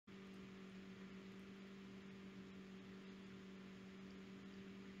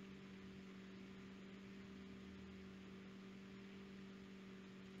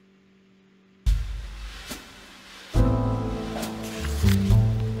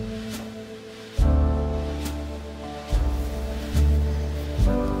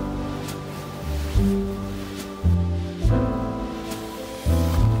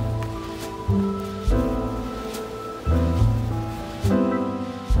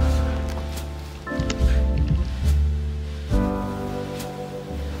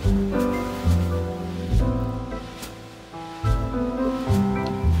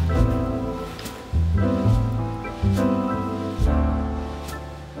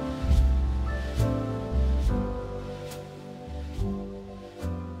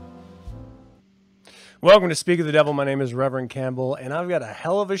Welcome to Speak of the Devil. My name is Reverend Campbell, and I've got a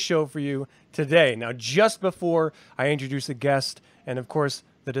hell of a show for you today. Now, just before I introduce the guest and, of course,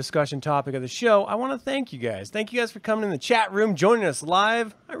 the discussion topic of the show, I want to thank you guys. Thank you guys for coming in the chat room, joining us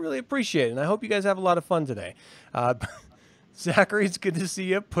live. I really appreciate it, and I hope you guys have a lot of fun today. Zachary, it's good to see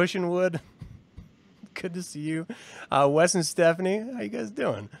you. Pushing Wood, good to see you. Wes and Stephanie, how you guys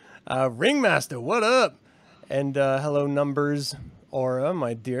doing? Ringmaster, what up? And hello, Numbers. Aura,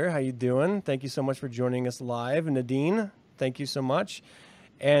 my dear, how you doing? Thank you so much for joining us live. Nadine, thank you so much.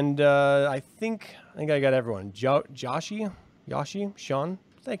 And I think I got everyone. Yoshi, Sean,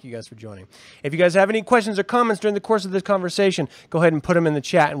 thank you guys for joining. If you guys have any questions or comments during the course of this conversation, go ahead and put them in the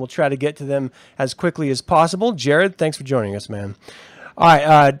chat, and we'll try to get to them as quickly as possible. Jared, thanks for joining us, man. All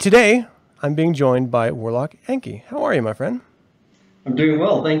right, today I'm being joined by Warlock Enki. How are you, my friend? I'm doing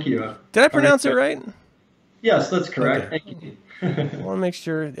well, thank you. Did I pronounce it right? Yes, that's correct. Okay. Thank you. I want to make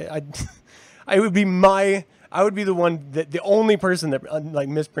sure I would be the one that the only person that like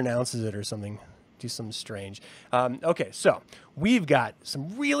mispronounces it or something, do something strange. Okay, so we've got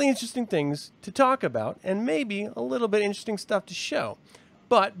some really interesting things to talk about and maybe a little bit interesting stuff to show.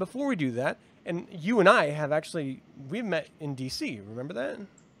 But before we do that, and you and I have we've met in DC. Remember that?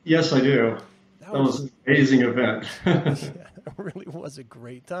 Yes, I do. That was an amazing event. Yeah, it really was a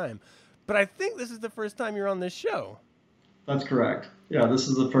great time. But I think this is the first time you're on this show. That's correct. Yeah, this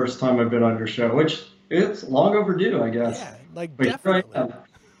is the first time I've been on your show, which it's long overdue, I guess. Yeah, like definitely.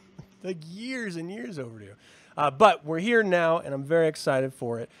 Like years and years overdue. But we're here now, and I'm very excited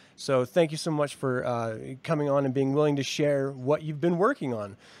for it. So thank you so much for coming on and being willing to share what you've been working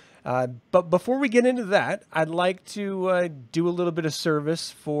on. But before we get into that, I'd like to do a little bit of service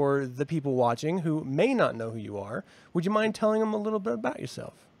for the people watching who may not know who you are. Would you mind telling them a little bit about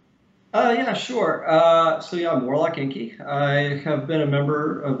yourself? Yeah, sure. So yeah, I'm Warlock Enki. I have been a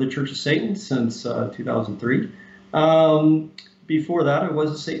member of the Church of Satan since 2003. Before that, I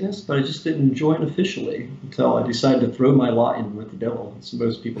was a Satanist, but I just didn't join officially until I decided to throw my lot in with the devil, as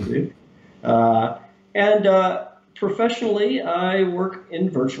most people do. Professionally, I work in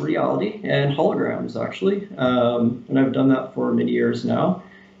virtual reality and holograms, actually, and I've done that for many years now.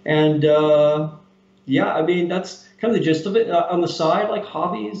 And yeah, I mean, that's kind of the gist of it. On the side, like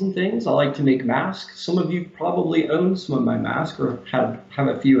hobbies and things, I like to make masks. Some of you probably own some of my masks or have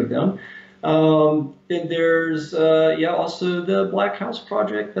a few of them. Then there's, yeah, also the Black House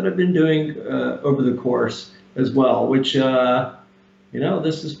project that I've been doing over the course as well, which, you know,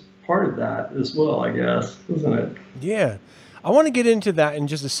 this is part of that as well, I guess, isn't it? Yeah. I want to get into that in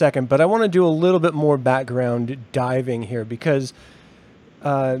just a second, but I want to do a little bit more background diving here because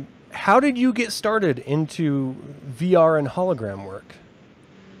how did you get started into VR and hologram work?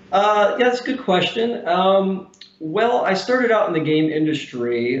 Yeah, that's a good question. Well, I started out in the game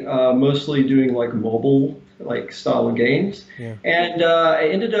industry, mostly doing like mobile style of games. Yeah. And I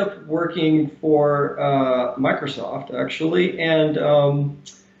ended up working for Microsoft, actually. And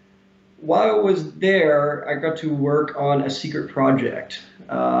while I was there, I got to work on a secret project.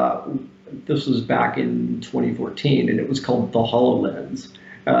 This was back in 2014, and it was called the HoloLens.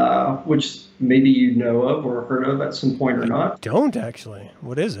 Which maybe you know of or heard of at some point or not. I don't actually.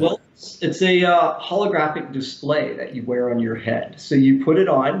 What is it? Well, it's a holographic display that you wear on your head. So you put it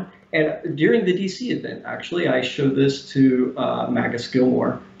on, and during the DC event, actually, I showed this to Magus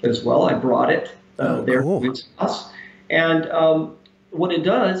Gilmore as well. I brought it there with us. And what it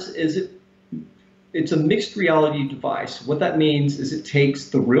does is it's a mixed reality device. What that means is it takes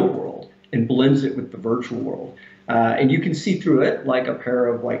the real world and blends it with the virtual world. And you can see through it like a pair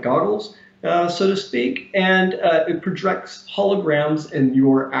of like goggles, so to speak, and it projects holograms in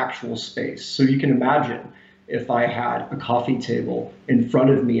your actual space. So you can imagine if I had a coffee table in front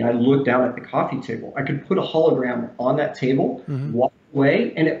of me, I looked down at the coffee table, I could put a hologram on that table, walk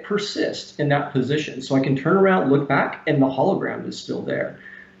away, and it persists in that position. So I can turn around, look back, and the hologram is still there.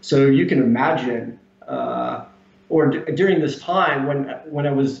 So you can imagine, during this time when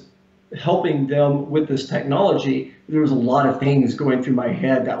I was helping them with this technology, there was a lot of things going through my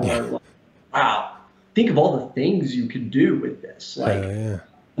head that were like, wow, think of all the things you could do with this. Like,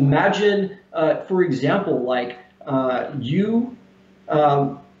 imagine, for example, like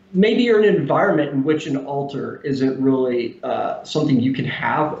maybe you're in an environment in which an altar isn't really something you can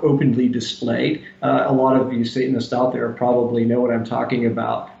have openly displayed. A lot of you Satanists out there probably know what I'm talking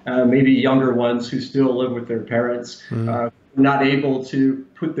about. Maybe younger ones who still live with their parents, not able to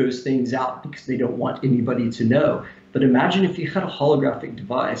put those things out because they don't want anybody to know. But imagine if you had a holographic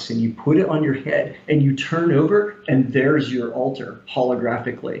device and you put it on your head and you turn over and there's your altar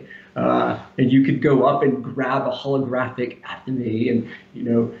holographically. And you could go up and grab a holographic athame and, you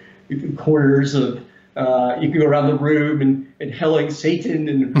know, corners of You can go around the room and hailing Satan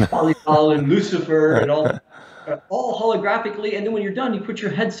and Belial and Lucifer and all holographically. And then when you're done, you put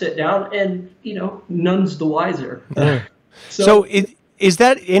your headset down, and none's the wiser. So is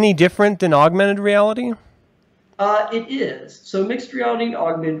that any different than augmented reality? It is. So mixed reality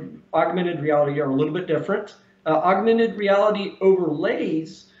and augmented reality are a little bit different. Augmented reality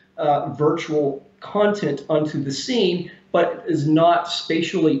overlays virtual content onto the scene, but is not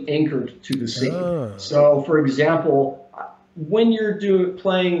spatially anchored to the scene. Oh. So, for example, when you're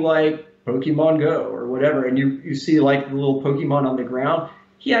playing like Pokemon Go or whatever, and you see like the little Pokemon on the ground,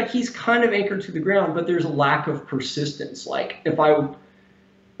 yeah, he's kind of anchored to the ground, but there's a lack of persistence. Like if I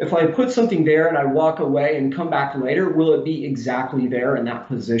put something there and I walk away and come back later, will it be exactly there in that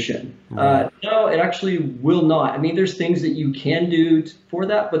position? Right. No, it actually will not. I mean, there's things that you can do for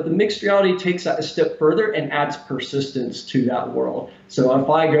that, but the mixed reality takes that a step further and adds persistence to that world. So if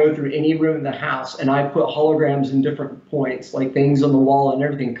I go through any room in the house and I put holograms in different points, like things on the wall and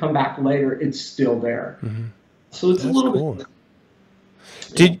everything, come back later, it's still there. Mm-hmm. So it's a little cool. bit.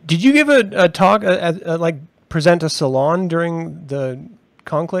 Did you give a talk, like present a salon during the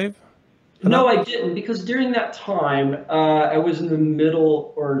conclave? No, I didn't, because during that time, I was in the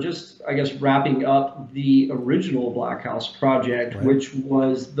middle, or just, I guess, wrapping up the original Black House project, right, which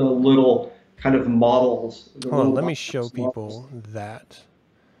was the little kind of models. Hold on, let me show people that.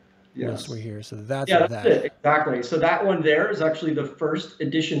 Yes, we're here. So that's it, exactly. So that one there is actually the first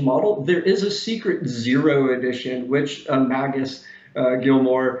edition model. There is a secret 0 edition, which Magus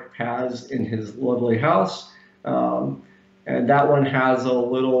Gilmore has in his lovely house. And that one has a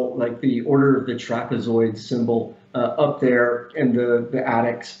little, like the Order of the Trapezoid symbol up there in the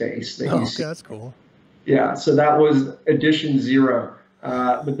attic space that you see. That's cool. Yeah, so that was edition 0.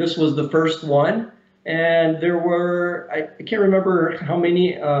 But this was the first one. And there were, I can't remember how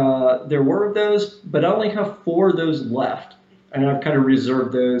many there were of those, but I only have 4 of those left. And I've kind of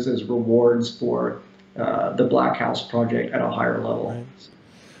reserved those as rewards for the Black House project at a higher level. Right.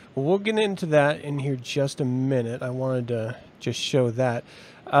 Well, we'll get into that in here just a minute. I wanted to just show that.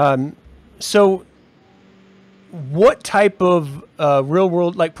 So what type of real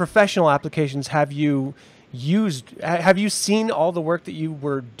world, like professional applications have you used? Have you seen all the work that you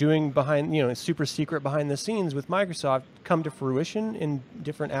were doing behind, super secret behind the scenes with Microsoft come to fruition in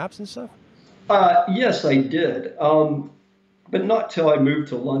different apps and stuff? Yes, I did. But not till I moved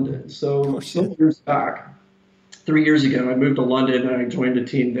to London. So some years back, 3 years ago, I moved to London and I joined a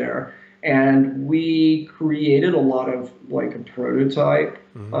team there, and we created a lot of like a prototype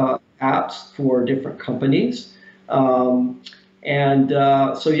apps for different companies. So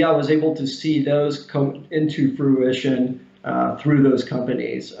yeah, I was able to see those come into fruition through those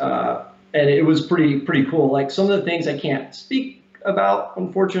companies, and it was pretty cool. Like some of the things I can't speak about,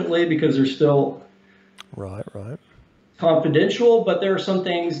 unfortunately, because they're still right confidential, but there are some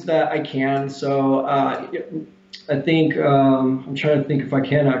things that I can. So I think, I'm trying to think if I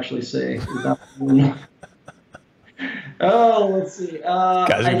can actually say that one. Oh, let's see.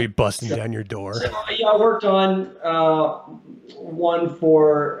 Guys are going to be busting down your door. So, yeah, I worked on one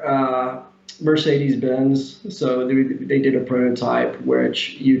for Mercedes-Benz. So they did a prototype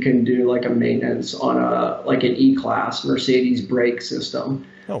which you can do like a maintenance on like an E-Class Mercedes brake system.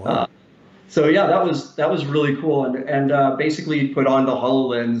 Oh, wow. So yeah, that was really cool. And basically you put on the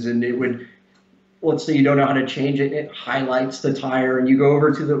HoloLens and it would, let's say you don't know how to change it, it highlights the tire, and you go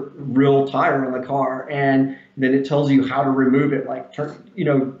over to the real tire on the car, and then it tells you how to remove it. Like, turn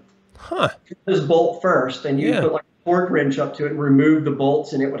this bolt first, and you put like a torque wrench up to it and remove the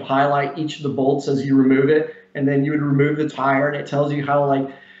bolts, and it would highlight each of the bolts as you remove it, and then you would remove the tire, and it tells you how to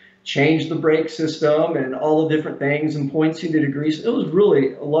like change the brake system and all the different things, and points you to degrees. It was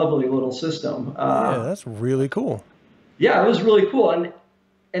really a lovely little system. Yeah, that's really cool. Yeah, it was really cool.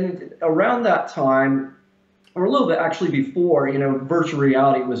 And around that time, or a little bit actually before, virtual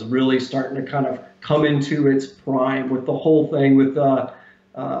reality was really starting to kind of come into its prime with the whole thing with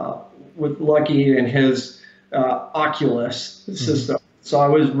Lucky and his Oculus system. So I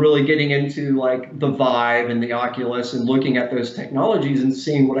was really getting into like the Vive and the Oculus and looking at those technologies and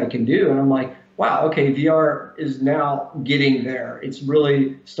seeing what I can do. And I'm like, wow, okay, VR is now getting there. It's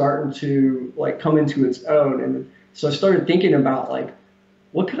really starting to like come into its own. And so I started thinking about like,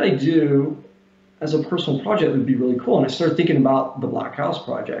 what could I do as a personal project that would be really cool? And I started thinking about the Black House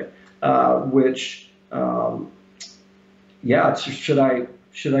project, which,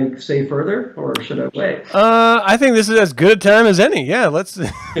 should I say further or should I wait? I think this is as good a time as any. Yeah, let's.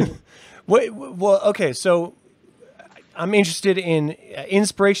 Well, okay, so I'm interested in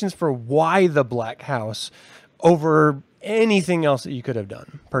inspirations for why the Black House over anything else that you could have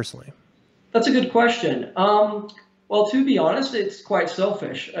done personally. That's a good question. Well, to be honest, it's quite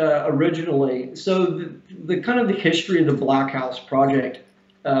selfish originally. So the kind of the history of the Black House project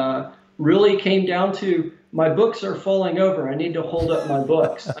really came down to my books are falling over. I need to hold up my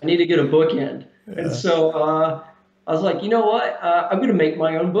books. I need to get a bookend. And Yeah. so I was like, you know what? I'm going to make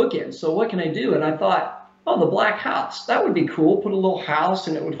my own bookend. So what can I do? And I thought, oh, the Black House. That would be cool. Put a little house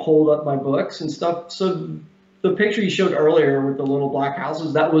and it would hold up my books and stuff. So the picture you showed earlier with the little black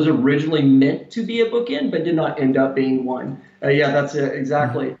houses, that was originally meant to be a bookend, but did not end up being one. Yeah, that's it,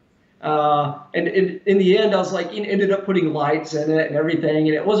 exactly. And in the end, I was like, ended up putting lights in it and everything,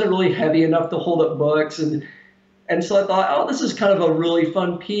 and it wasn't really heavy enough to hold up books. And so I thought, oh, this is kind of a really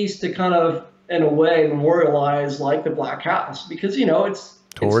fun piece to kind of, in a way, memorialize like the Black House, because,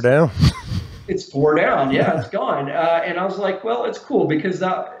 Tore down. it's tore down. Yeah, it's gone. And I was like, well, it's cool because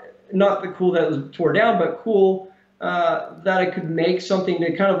not the cool that it was tore down, but cool that I could make something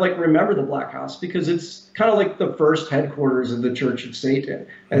to kind of like remember the Black House, because it's kind of like the first headquarters of the Church of Satan.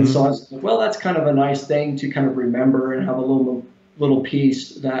 And so I was like, well, that's kind of a nice thing to kind of remember and have a little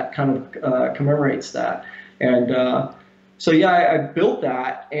piece that kind of commemorates that. And so yeah, I built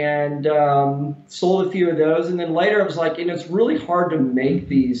that and sold a few of those. And then later I was like, it's really hard to make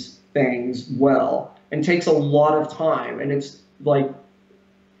these things well and takes a lot of time. And it's like,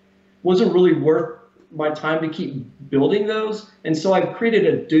 wasn't really worth my time to keep building those. And so I created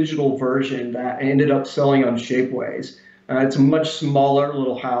a digital version that I ended up selling on Shapeways. It's a much smaller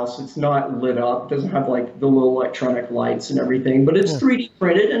little house. It's not lit up. It doesn't have like the little electronic lights and everything, but it's 3D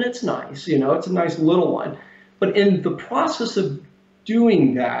printed and it's nice. It's a nice little one. But in the process of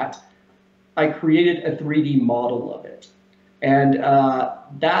doing that, I created a 3D model of it. And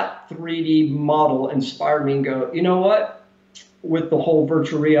that 3D model inspired me and go, you know what? With the whole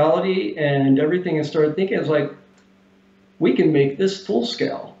virtual reality and everything, I started thinking, I was like, we can make this full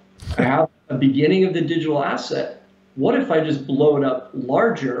scale. I have a beginning of the digital asset. What if I just blow it up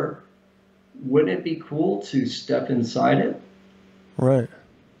larger? Wouldn't it be cool to step inside it? Right.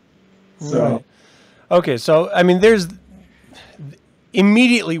 So, right. Okay, so I mean,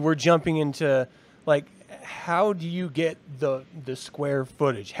 immediately we're jumping into like, how do you get the square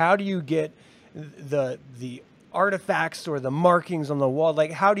footage? How do you get the artifacts or the markings on the wall?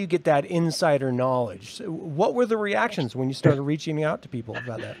 Like, how do you get that insider knowledge? So what were the reactions when you started reaching out to people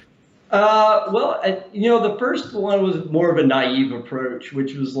about that? The first one was more of a naive approach,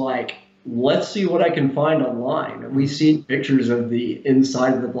 which was like, let's see what I can find online. And we've seen pictures of the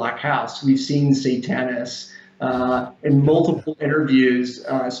inside of the Black House. We've seen Satanists in multiple interviews,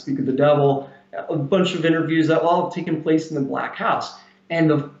 Speak of the Devil, a bunch of interviews that all have taken place in the Black House.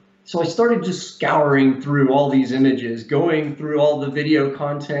 So I started just scouring through all these images, going through all the video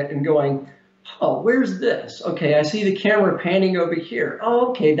content and going, oh, where's this? Okay, I see the camera panning over here.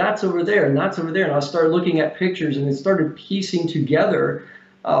 Oh, okay, that's over there and that's over there. And I started looking at pictures and it started piecing together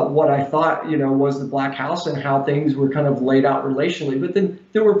what I thought, was the Black House and how things were kind of laid out relationally. But then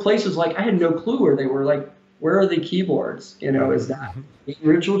there were places like I had no clue where they were. Like, where are the keyboards? Is that a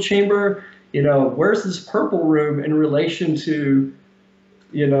ritual chamber? Where's this purple room in relation to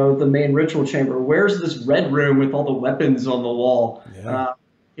the main ritual chamber? Where's this red room with all the weapons on the wall? Yeah.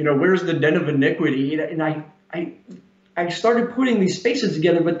 Where's the den of iniquity? And I started putting these spaces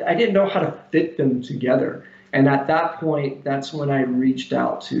together, but I didn't know how to fit them together. And at that point, that's when I reached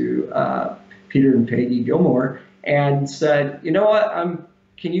out to Peter and Peggy Gilmore and said, you know what,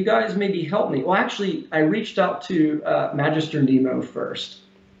 can you guys maybe help me? Well, actually, I reached out to Magister Nemo first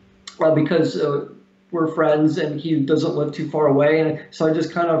because we're friends and he doesn't live too far away. And so I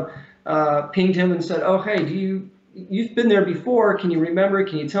just kind of pinged him and said, oh, hey, you've been there before. Can you remember?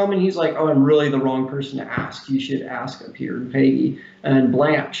 Can you tell me? And he's like, oh, I'm really the wrong person to ask. You should ask Peter and Peggy and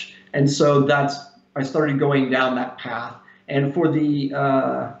Blanche. And so I started going down that path. And for the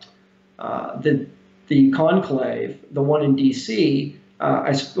conclave, the one in DC,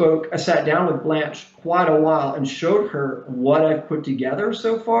 I sat down with Blanche quite a while and showed her what I've put together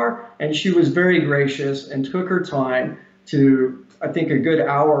so far. And she was very gracious and took her time to, I think, a good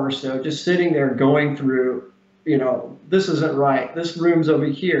hour or so, just sitting there going through, this isn't right. This room's over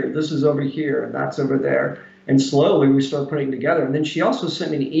here. This is over here. And that's over there. And slowly we started putting it together. And then she also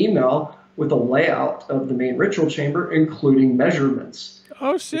sent me an email with a layout of the main ritual chamber, including measurements.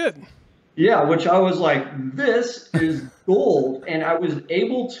 Oh, shit. Yeah, which I was like, this is gold. And I was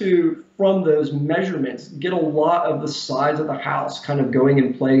able to, from those measurements, get a lot of the sides of the house kind of going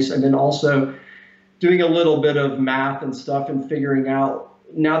in place. And then also doing a little bit of math and stuff and figuring out,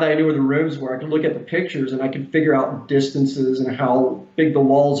 now that I knew where the rooms were, I could look at the pictures and I could figure out distances and how big the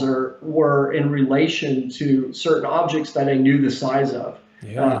walls were in relation to certain objects that I knew the size of.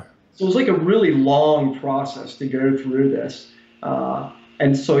 Yeah. So it was like a really long process to go through this.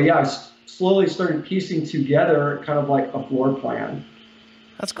 And so, yeah, slowly started piecing together kind of like a floor plan.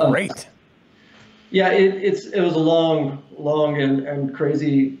 That's Uh, great. yeah, it was a long and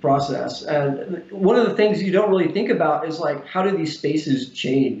crazy process. And one of the things you don't really think about is like, how do these spaces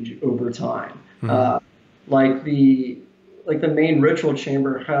change over time? Mm-hmm. Like the main ritual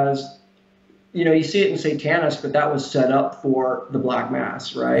chamber has, you see it in Satanis, but that was set up for the Black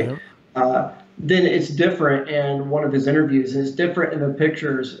Mass, right? Yep. Then it's different in one of his interviews, and it's different in the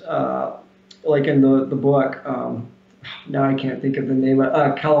pictures, like in the book. Now I can't think of the name.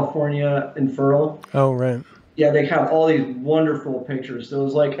 California Infernal. Oh, right. Yeah, they have all these wonderful pictures. There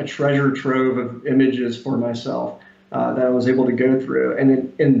was like a treasure trove of images for myself that I was able to go through,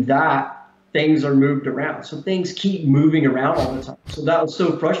 and in that things are moved around. So things keep moving around all the time. So that was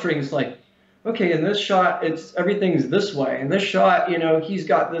so frustrating. It's like, okay, in this shot, everything's this way. In this shot, he's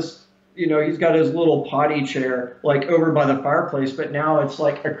got this, he's got his little potty chair like over by the fireplace, but now it's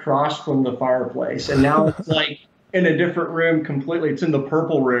like across from the fireplace, and now it's like in a different room completely. It's in the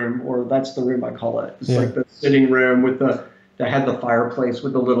purple room, or that's the room I call it. It's like the sitting room with that had the fireplace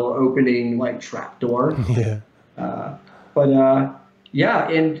with the little opening like trap door. Yeah. Yeah,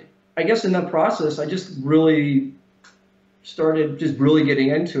 and I guess in that process, I just really started just really getting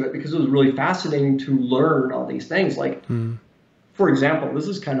into it because it was really fascinating to learn all these things. Like, for example, this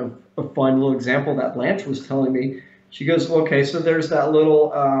is kind of a fun little example that Blanche was telling me. She goes, okay, so there's that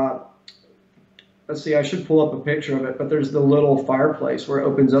little, let's see, I should pull up a picture of it, but there's the little fireplace where it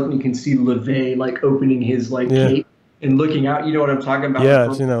opens up and you can see LeVay like opening his cape and looking out. You know what I'm talking about? Yeah,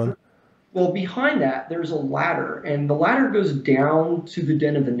 I've seen that one. Well, behind that, there's a ladder, and the ladder goes down to the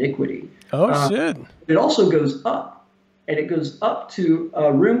Den of Iniquity. Oh, shit. It also goes up, and it goes up to a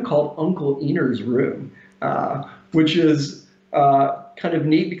room called Uncle Enor's room, which is kind of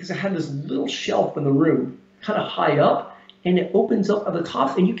neat because it had this little shelf in the room, kind of high up, and it opens up at the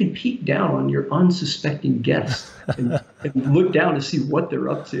top, and you can peek down on your unsuspecting guests and look down to see what they're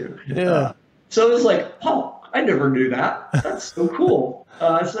up to. Yeah. So it was like, oh, I never knew that. That's so cool.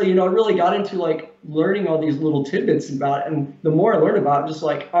 So, I really got into like learning all these little tidbits about it. And the more I learned about it, just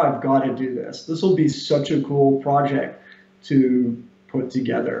like, oh, I've got to do this. This will be such a cool project to put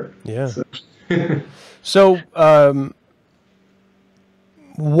together. Yeah. So,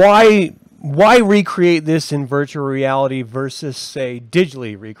 why recreate this in virtual reality versus, say,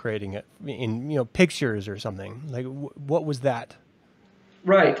 digitally recreating it in, pictures or something? Like, what was that?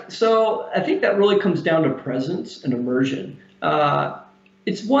 Right. So I think that really comes down to presence and immersion.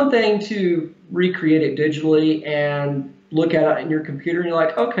 It's one thing to recreate it digitally and look at it in your computer and you're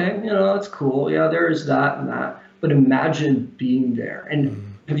like, okay, that's cool. Yeah, there is that and that. But imagine being there.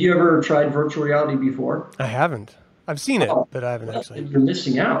 And have you ever tried virtual reality before? I haven't. I've seen it, but I haven't actually. You're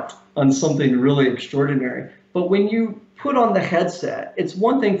missing out on something really extraordinary. But when you put on the headset, it's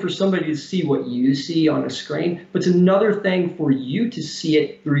one thing for somebody to see what you see on a screen, but it's another thing for you to see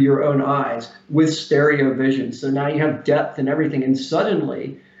it through your own eyes with stereo vision. So now you have depth and everything, and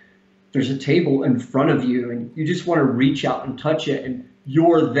suddenly there's a table in front of you, and you just want to reach out and touch it, and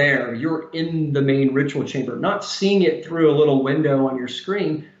you're there. You're in the main ritual chamber, not seeing it through a little window on your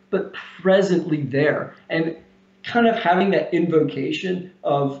screen, but presently there. And kind of having that invocation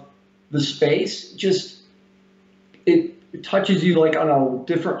of the space, it touches you like on a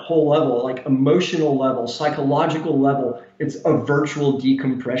different whole level, like emotional level, psychological level. It's a virtual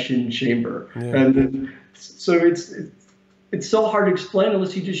decompression chamber. Yeah. And so it's so hard to explain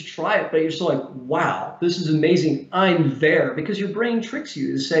unless you just try it, but you're still like, wow, this is amazing. I'm there, because your brain tricks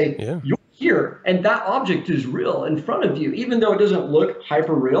you to say, you're here and that object is real in front of you. Even though it doesn't look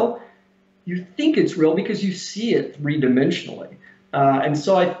hyper real, you think it's real because you see it three-dimensionally. And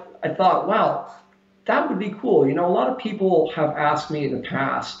so I thought, wow, that would be cool. A lot of people have asked me in the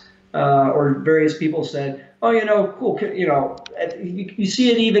past, or various people said, oh, cool. You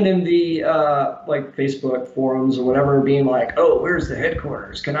see it even in the like Facebook forums or whatever, being like, oh, where's the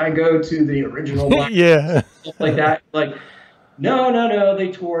headquarters? Can I go to the original? Yeah. Stuff like that. Like, no,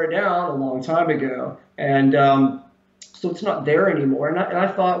 they tore it down a long time ago. And so it's not there anymore. And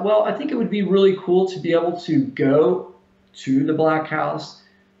I thought, well, I think it would be really cool to be able to go to the Black House,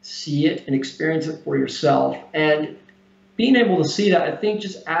 see it and experience it for yourself. And being able to see that, I think,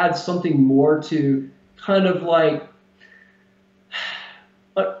 just adds something more to kind of like,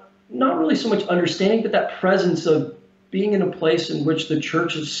 not really so much understanding, but that presence of being in a place in which the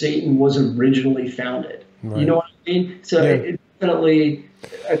Church of Satan was originally founded. Right. You know what I mean? So it definitely,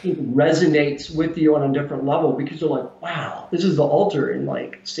 I think, resonates with you on a different level, because you're like, wow, this is the altar in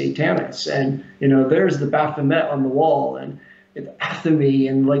like Satanis, and there's the Baphomet on the wall, and the athame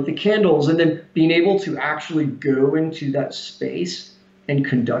and like the candles, and then being able to actually go into that space and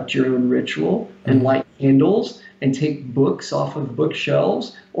conduct your own ritual and light candles and take books off of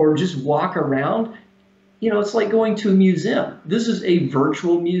bookshelves or just walk around. It's like going to a museum. This is a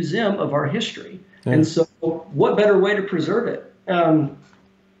virtual museum of our history. Yeah. And so what better way to preserve it?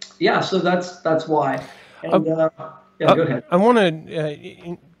 So that's why. And go ahead. I want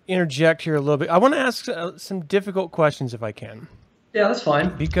to interject here a little bit. I want to ask some difficult questions if I can. Yeah, that's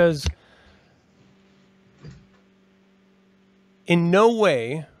fine. Because in no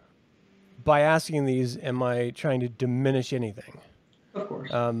way by asking these am I trying to diminish anything. Of course.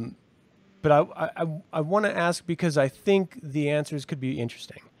 But I want to ask because I think the answers could be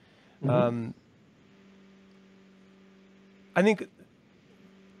interesting. I think,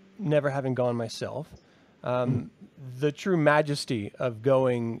 never having gone myself, the true majesty of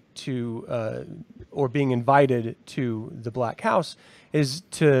going to or being invited to the Black House is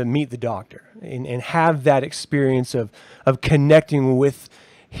to meet the doctor and have that experience of connecting with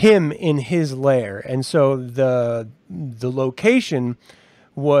him in his lair. And so the location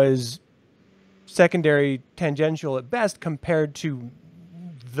was secondary, tangential at best compared to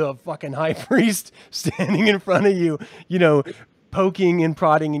the fucking high priest standing in front of you, poking and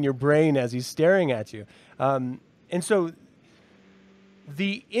prodding in your brain as he's staring at you. And so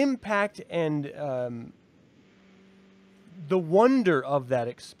the impact and the wonder of that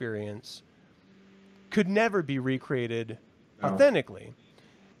experience could never be recreated authentically.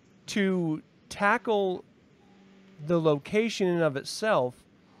 To tackle the location in and of itself,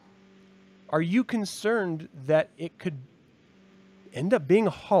 are you concerned that it could end up being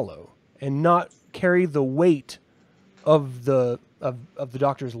hollow and not carry the weight of the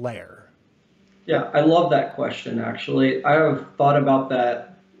doctor's lair? Yeah, I love that question, actually. I have thought about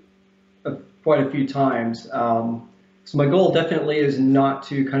that quite a few times. So my goal definitely is not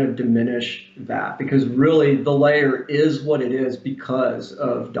to kind of diminish that, because really the layer is what it is because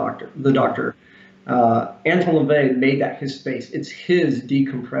of the doctor. Anton LaVey made that his space. It's his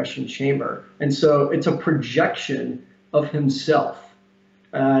decompression chamber. And so it's a projection of himself.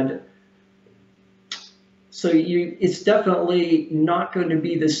 And so it's definitely not going to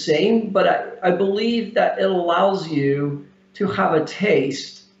be the same, but I believe that it allows you to have a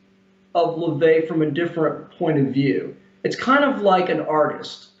taste of LaVey from a different point of view. It's kind of like an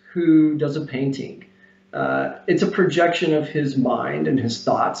artist who does a painting. It's a projection of his mind and his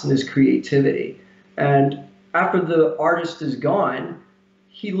thoughts and his creativity. And after the artist is gone,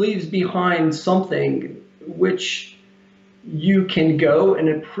 he leaves behind something which you can go and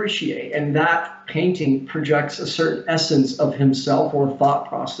appreciate. And that painting projects a certain essence of himself or thought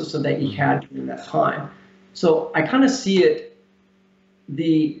process that he had during that time. So I kind of see it,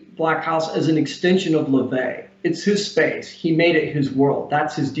 the Black House, as an extension of LaVey. It's his space. He made it his world.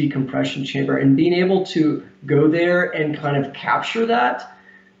 That's his decompression chamber. And being able to go there and kind of capture that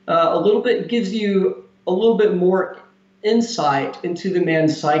a little bit gives you a little bit more insight into the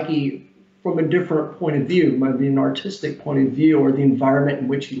man's psyche from a different point of view, maybe an artistic point of view, or the environment in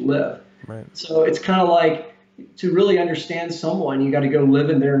which you live. Right. So it's kind of like, to really understand someone, you got to go live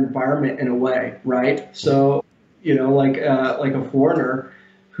in their environment in a way, right? So, like a foreigner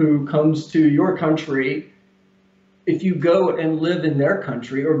who comes to your country, if you go and live in their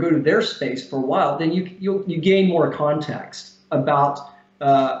country or go to their space for a while, then you gain more context about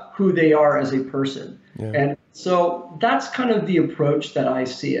who they are as a person. Yeah. And so that's kind of the approach that I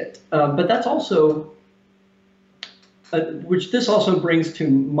see it. But that's also, which this also brings to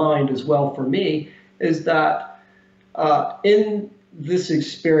mind as well for me, is that in this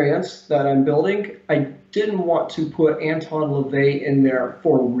experience that I'm building, I didn't want to put Anton LaVey in there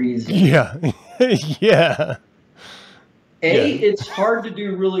for a reason. Yeah. Yeah. It's hard to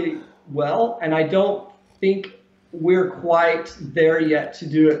do really well, and I don't think we're quite there yet to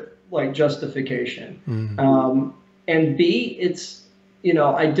do it like justification. Mm-hmm. And B, it's,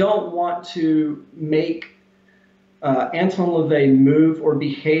 I don't want to make Anton LaVey move or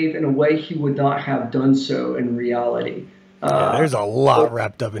behave in a way he would not have done so in reality. There's a lot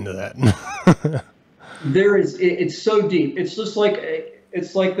wrapped up into that. There is. It's so deep. It's just like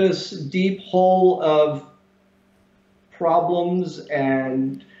it's like this deep hole of problems,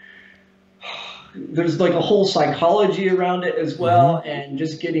 and there's like a whole psychology around it as well. Mm-hmm. And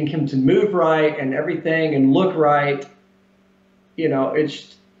just getting him to move right and everything and look right. It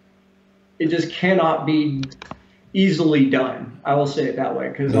just cannot be easily done. I will say it that way,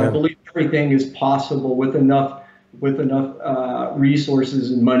 because I believe everything is possible with enough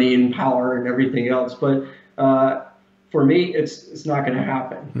resources and money and power and everything else. But for me, it's not going to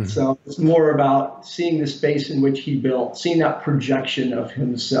happen. Mm-hmm. So it's more about seeing the space in which he built, seeing that projection of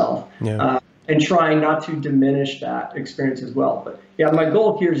himself, and trying not to diminish that experience as well. But yeah, my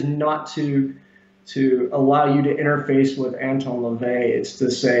goal here is not to allow you to interface with Anton LaVey. It's to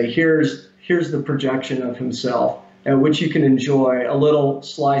say, here's the projection of himself, and which you can enjoy a little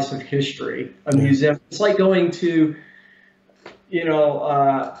slice of history, a museum. It's like going to,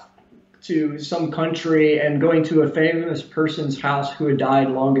 to some country and going to a famous person's house who had died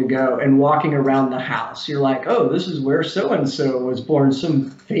long ago and walking around the house. You're like, oh, this is where so-and-so was born,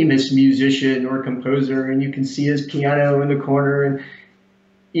 some famous musician or composer, and you can see his piano in the corner. And,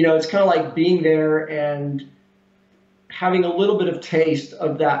 it's kind of like being there and having a little bit of taste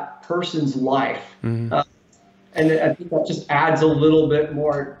of that person's life. Mm-hmm. And I think that just adds a little bit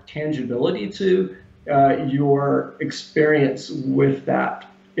more tangibility to your experience with that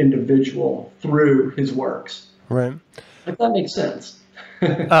individual through his works. Right. If that makes sense.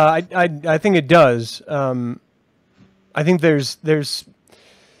 I think it does. I think there's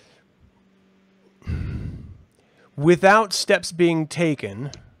without steps being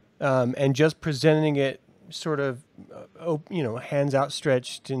taken, and just presenting it sort of, hands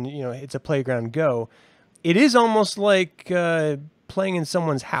outstretched and, it's a playground, go. It is almost like playing in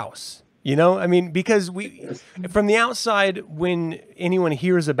someone's house. Because from the outside, when anyone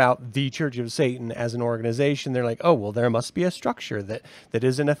hears about the Church of Satan as an organization, they're like, oh, well, there must be a structure that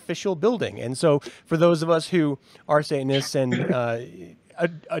is an official building. And so for those of us who are Satanists and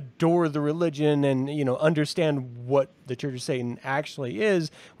adore the religion and, understand what the Church of Satan actually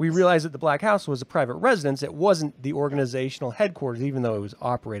is, we realize that the Black House was a private residence. It wasn't the organizational headquarters, even though it was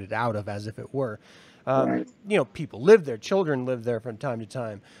operated out of as if it were. Right. People live there, children live there from time to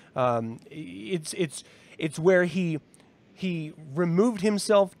time. It's where he removed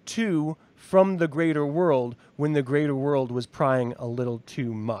himself from the greater world when the greater world was prying a little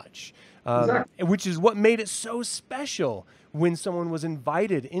too much. Exactly. Which is what made it so special when someone was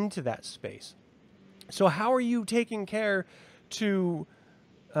invited into that space. So how are you taking care to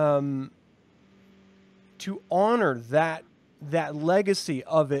honor that legacy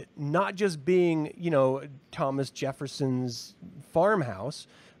of it, not just being, Thomas Jefferson's farmhouse,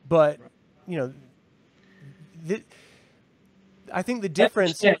 but, I think the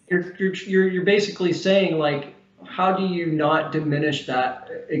difference. Yeah, you're basically saying, like, how do you not diminish that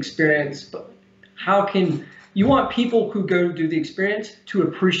experience? But how can you want people who go do the experience to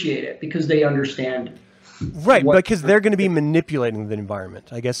appreciate it because they understand? Right, because they're going to be manipulating the environment,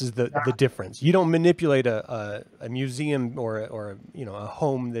 I guess, is the difference. You don't manipulate a museum or a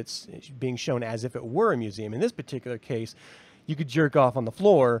home that's being shown as if it were a museum. In this particular case, you could jerk off on the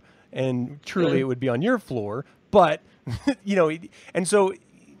floor, and truly it would be on your floor. But and so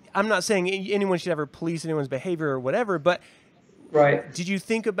I'm not saying anyone should ever police anyone's behavior or whatever. But did you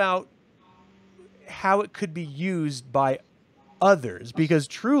think about how it could be used by others? Because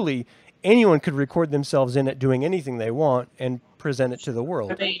truly, anyone could record themselves in it doing anything they want and present it to the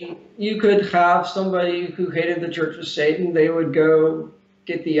world. I mean, you could have somebody who hated the Church of Satan. They would go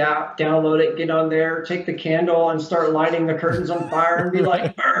get the app, download it, get on there, take the candle and start lighting the curtains on fire and be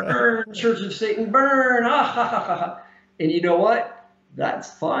like, burn, Church of Satan, burn. Ah, ha, ha, ha. And you know what?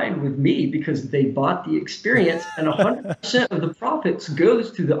 That's fine with me because they bought the experience, and 100% of the profits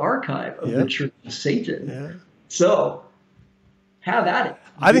goes to the archive of the Church of Satan. Yeah. So have at it.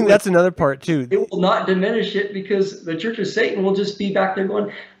 I think that's another part too. It will not diminish it because the Church of Satan will just be back there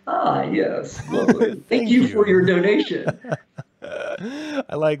going, ah, yes, lovely. Thank you for your donation.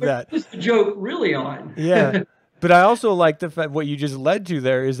 I like that. What's the joke really on? Yeah. But I also like the fact what you just led to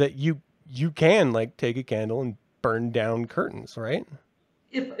there is that you can like take a candle and burn down curtains, right?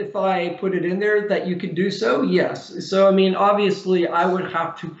 If I put it in there that you could do so, yes. So, I mean, obviously I would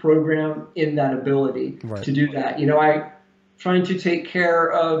have to program in that ability to do that. I trying to take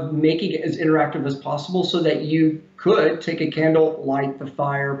care of making it as interactive as possible so that you could take a candle, light the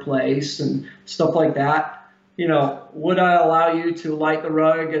fireplace and stuff like that. Would I allow you to light the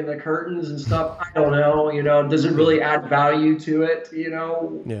rug and the curtains and stuff? I don't know. Does it really add value to it?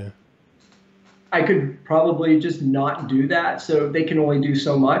 Yeah. I could probably just not do that. So they can only do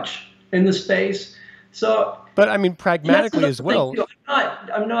so much in the space. So, but I mean, pragmatically as well.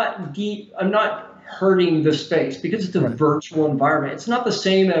 I'm not hurting the space because it's a virtual environment. It's not the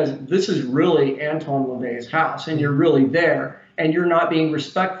same as this is really Anton LaVey's house and you're really there and you're not being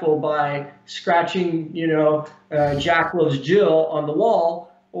respectful by scratching, Jack Loves Jill on the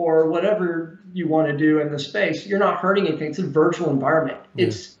wall or whatever you want to do in the space. You're not hurting anything. It's a virtual environment. Yeah.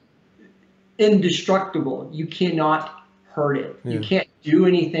 It's indestructible. You cannot hurt it. Yeah. You can't do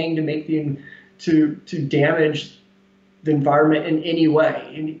anything to make to damage the environment in any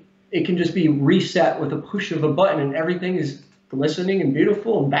way. And it can just be reset with a push of a button, and everything is glistening and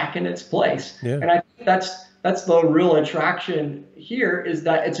beautiful and back in its place. Yeah. And I think that's the real attraction here, is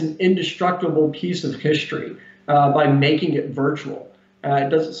that it's an indestructible piece of history by making it virtual. It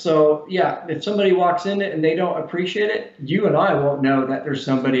doesn't, so yeah, if somebody walks in it and they don't appreciate it, you and I won't know that there's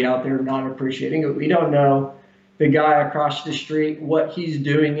somebody out there not appreciating it. We don't know the guy across the street, what he's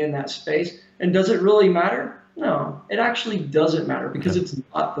doing in that space. And does it really matter? No, it actually doesn't matter, because it's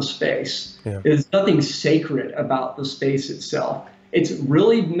not the space. Yeah. There's nothing sacred about the space itself. It's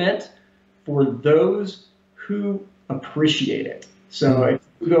really meant for those who appreciate it. So if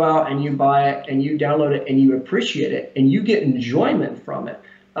you go out and you buy it and you download it and you appreciate it and you get enjoyment from it,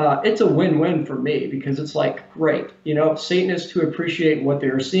 it's a win-win for me, because it's like, great, you know, Satanists who appreciate what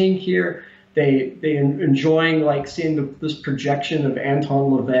they're seeing here, they enjoying like seeing this projection of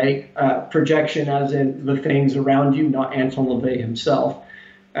Anton LaVey, projection as in the things around you, not Anton LaVey himself,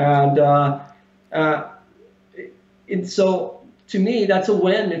 and so to me, that's a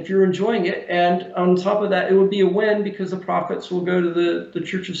win if you're enjoying it. And on top of that, it would be a win because the profits will go to the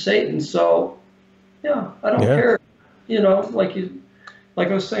Church of Satan. So, yeah, I don't care. You know, like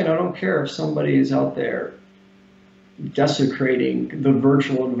I was saying, I don't care if somebody is out there desecrating the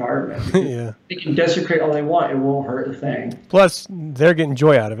virtual environment. Yeah. They can desecrate all they want. It won't hurt a thing. Plus, they're getting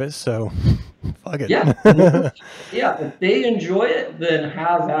joy out of it, so fuck it. Yeah. Yeah, if they enjoy it, then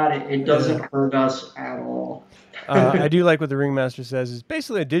have at it. It doesn't hurt us at all. I do like what the Ringmaster says. It's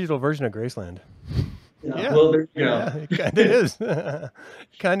basically a digital version of Graceland. Yeah. Well, there you go. Yeah, it kind of is.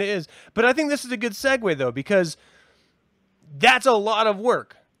 Kind of is. But I think this is a good segue, though, because that's a lot of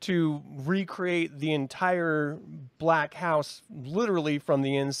work to recreate the entire Black House literally from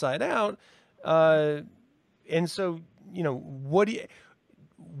the inside out. And so, you know, what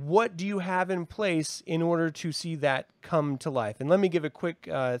do you have in place in order to see that come to life? And let me give a quick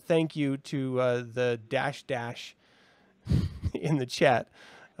thank you to the dash in the chat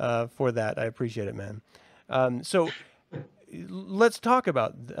for that. I appreciate it, man. So let's talk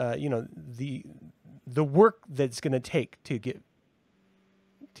about you know, the work that's going to take to get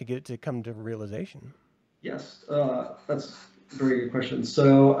it to come to realization. Yes, that's a very good question.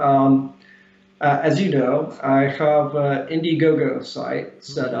 So as you know, I have an Indiegogo site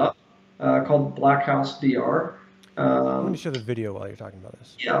set up called Black House VR. I'm going to show the video while you're talking about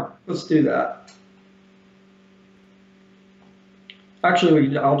this. Yeah, let's do that.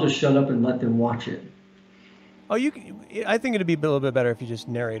 Actually, I'll just shut up and let them watch it. Oh, you can, I think it'd be a little bit better if you just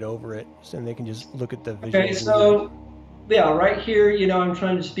narrate over it, and they can just look at the visuals. Okay, so yeah, right here, you know, I'm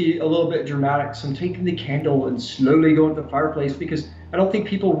trying to just be a little bit dramatic. So I'm taking the candle and slowly going to the fireplace, because I don't think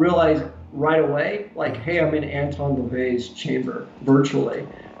people realize right away, like, hey, I'm in Anton LaVey's chamber virtually.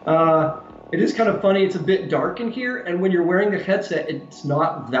 It is kind of funny. It's a bit dark in here, and when you're wearing the headset, it's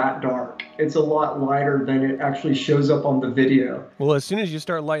not that dark. It's a lot lighter than it actually shows up on the video. Well, as soon as you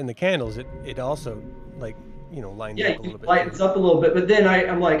start lighting the candles, it also, like, you know, lines up a little bit. Yeah, it lightens up a little bit, but then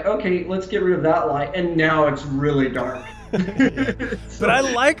I'm like, okay, let's get rid of that light, and now it's really dark. But I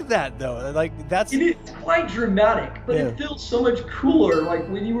like that, though. Like, that's... It's quite dramatic, but it feels so much cooler, like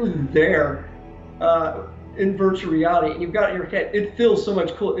when you were there in virtual reality and you've got it in your head. It feels so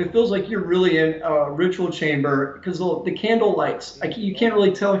much cooler. It feels like you're really in a ritual chamber, because the candle lights, you can't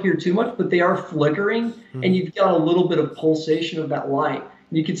really tell here too much, but they are flickering, and you've got a little bit of pulsation of that light.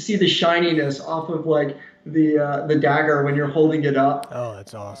 You can see the shininess off of like the dagger when you're holding it up. Oh,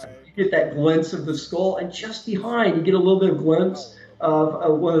 that's awesome. You get that glimpse of the skull, and just behind you get a little bit of glimpse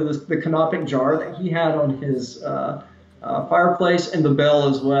of one of the canopic jar that he had on his fireplace, and the bell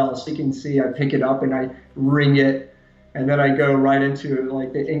as well. So you can see I pick it up and I ring it, and then I go right into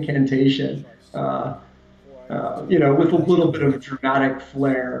like the incantation, you know, with a little bit of dramatic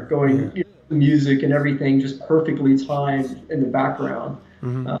flair going, you know, the music and everything just perfectly timed in the background.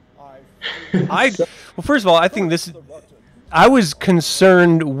 Well, first of all, I think I was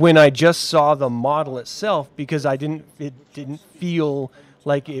concerned when I just saw the model itself, because it didn't feel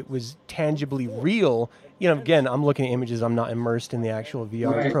like it was tangibly real. You know, again, I'm looking at images. I'm not immersed in the actual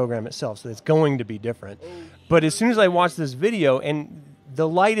VR program itself, so it's going to be different. But as soon as I watched this video, and the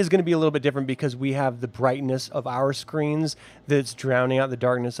light is going to be a little bit different because we have the brightness of our screens that's drowning out the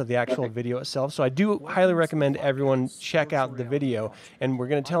darkness of the actual video itself. So I do highly recommend everyone check out the video, and we're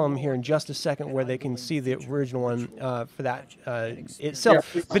going to tell them here in just a second where they can see the original one for that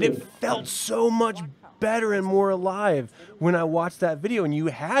itself. But it felt so much better and more alive when I watched that video, and you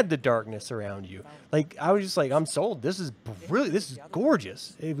had the darkness around you. Like, I was just like, I'm sold. This is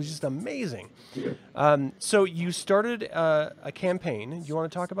gorgeous. It was just amazing. So you started a campaign. Do you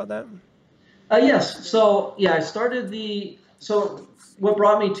want to talk about that? Yes. So yeah, I started so what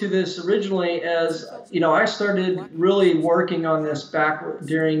brought me to this originally is, I started really working on this back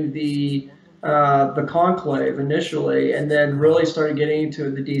during the conclave initially, and then really started getting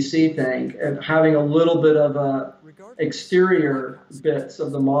into the DC thing and having a little bit of exterior bits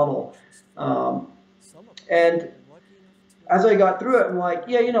of the model. And as I got through it, I'm like,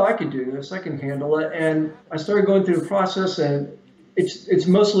 yeah, I could do this. I can handle it. And I started going through the process, and it's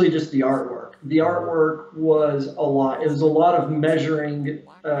mostly just the artwork. The artwork was a lot. It was a lot of measuring,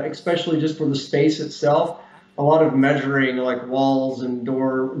 especially just for the space itself. A lot of measuring like walls and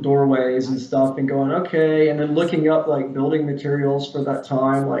doorways and stuff, and going, okay, and then looking up like building materials for that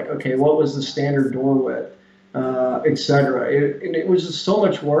time, like, okay, what was the standard door width, etc. And it was just so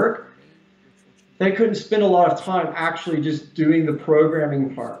much work. I couldn't spend a lot of time actually just doing the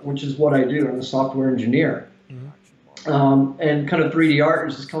programming part, which is what I do. I'm a software engineer. And kind of 3D art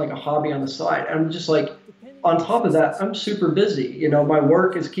is just kind of like a hobby on the side. And I'm just like, on top of that, I'm super busy. My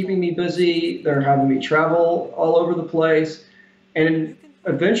work is keeping me busy. They're having me travel all over the place. And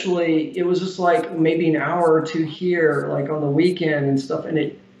eventually it was just like maybe an hour or two here, like on the weekend and stuff. And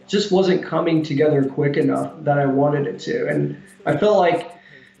it just wasn't coming together quick enough that I wanted it to. And I felt like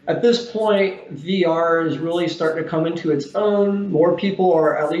at this point, VR is really starting to come into its own. More people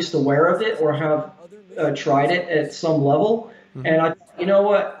are at least aware of it or have tried it at some level. And you know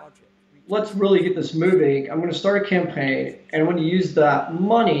what? Let's really get this moving. I'm going to start a campaign, and I'm going to use that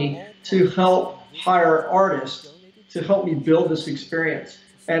money to help hire artists to help me build this experience.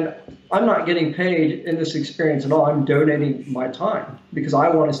 And I'm not getting paid in this experience at all. I'm donating my time because I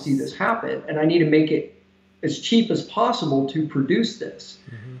want to see this happen, and I need to make it as cheap as possible to produce this.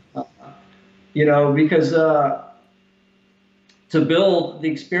 Because to build the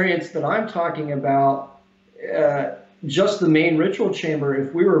experience that I'm talking about, just the main ritual chamber,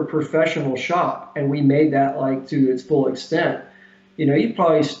 if we were a professional shop and we made that like to its full extent, you'd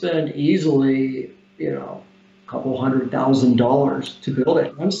probably spend easily, a couple $100,000 to build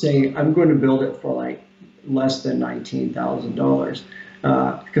it. I'm saying I'm going to build it for like less than $19,000.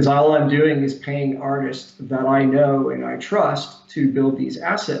 Because all I'm doing is paying artists that I know and I trust to build these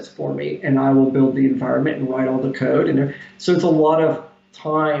assets for me, and I will build the environment and write all the code. And so it's a lot of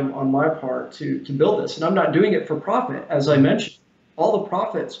time on my part to build this, and I'm not doing it for profit. As I mentioned, all the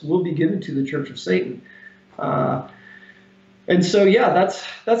profits will be given to the Church of Satan. And so, yeah,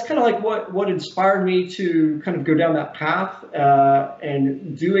 that's kind of like what inspired me to kind of go down that path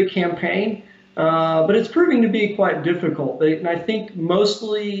and do a campaign. But it's proving to be quite difficult. And I think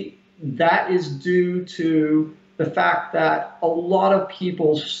mostly that is due to the fact that a lot of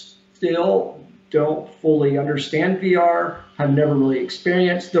people still don't fully understand VR, have never really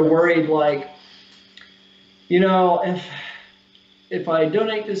experienced. They're worried like, if I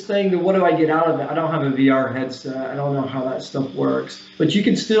donate this thing, then what do I get out of it? I don't have a VR headset. I don't know how that stuff works. But you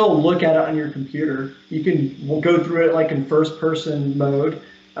can still look at it on your computer. You can go through it like in first person mode.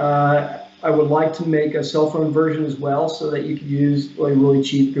 I would like to make a cell phone version as well, so that you could use like really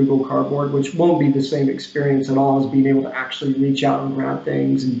cheap Google Cardboard, which won't be the same experience at all as being able to actually reach out and grab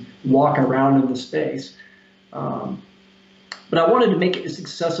things and walk around in the space. But I wanted to make it as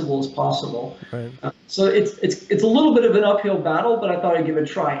accessible as possible. Right. So it's a little bit of an uphill battle, but I thought I'd give it a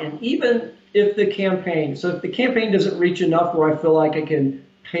try. And even if the campaign doesn't reach enough where I feel like I can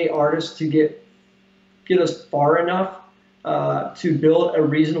pay artists to get us far enough to build a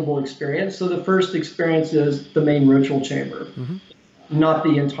reasonable experience. So the first experience is the main ritual chamber, not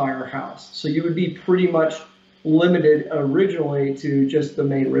the entire house. So you would be pretty much limited originally to just the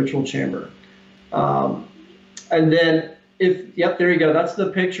main ritual chamber. And then there you go. That's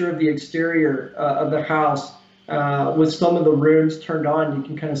the picture of the exterior of the house with some of the rooms turned on. You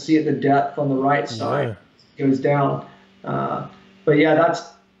can kind of see it, the depth on the right side goes down. But yeah,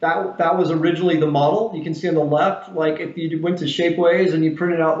 that was originally the model. You can see on the left, like if you went to Shapeways and you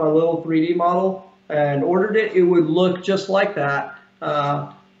printed out my little 3D model and ordered it, it would look just like that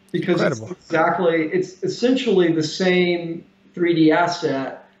because it's essentially the same 3D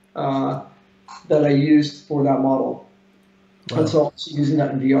asset that I used for that model. Wow. And so I'm using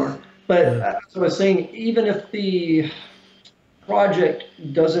that in VR. But as I was saying, even if the project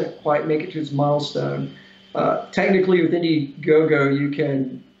doesn't quite make it to its milestone, technically with Indiegogo, you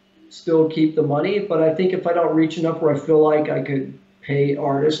can still keep the money. But I think if I don't reach enough where I feel like I could pay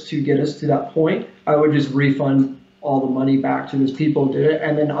artists to get us to that point, I would just refund all the money back to those people who did it,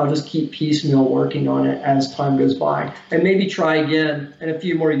 and then I'll just keep piecemeal working on it as time goes by, and maybe try again in a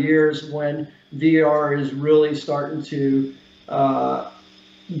few more years when VR is really starting to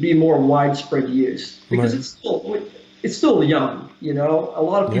be more widespread use, because it's still young. A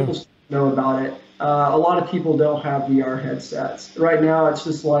lot of people know about it. A lot of people don't have VR headsets. Right now, it's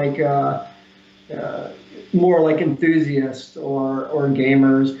just like uh, more like enthusiasts or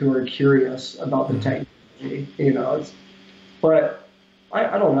gamers who are curious about the Hmm. technology. But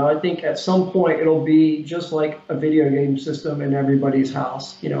I don't know. I think at some point it'll be just like a video game system in everybody's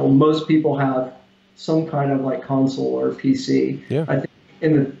house. Most people have some kind of like console or PC. Yeah. I think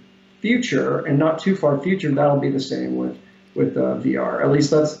in the future, and not too far future, that'll be the same with VR. At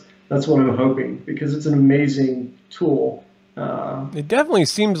least that's what I'm hoping, because it's an amazing tool. It definitely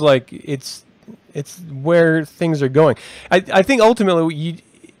seems like it's where things are going. I think ultimately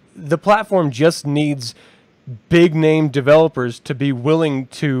the platform just needs big name developers to be willing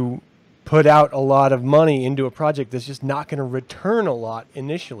to put out a lot of money into a project that's just not going to return a lot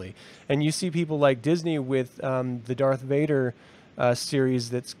initially. And you see people like Disney with the Darth Vader series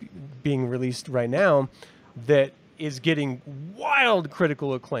that's being released right now that is getting wild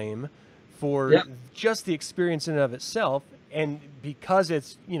critical acclaim for Yeah, just the experience in and of itself. And because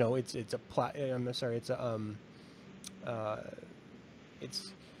it's a I'm sorry, uh,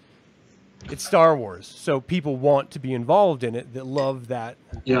 it's it's Star Wars, so people want to be involved in it that love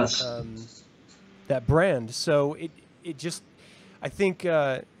yes. um, that brand. So it just I think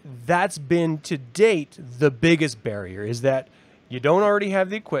that's been to date the biggest barrier is that you don't already have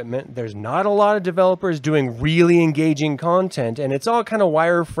the equipment. There's not a lot of developers doing really engaging content, and it's all kind of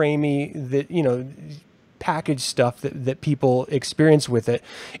wireframey that package stuff that people experience with it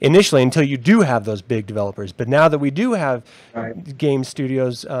initially until you do have those big developers. But now that we do have Right. game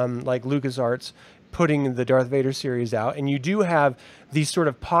studios like LucasArts putting the Darth Vader series out, and you do have these sort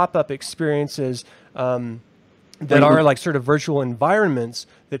of pop-up experiences that Like are with like sort of virtual environments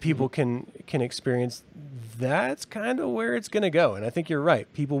that people can experience. That's kind of where it's going to go. And I think you're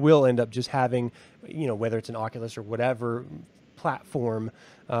right. People will end up just having, whether it's an Oculus or whatever platform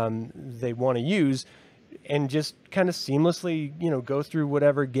they want to use, and just kind of seamlessly, go through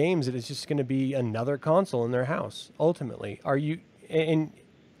whatever games. It is just going to be another console in their house. Ultimately, and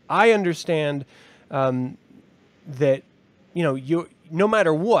I understand that, you no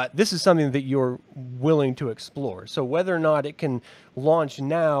matter what, this is something that you're willing to explore. So whether or not it can launch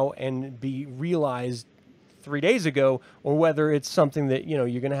now and be realized 3 days ago, or whether it's something that you're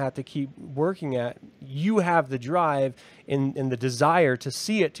going to have to keep working at, you have the drive and the desire to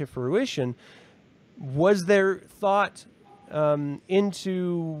see it to fruition. Was there thought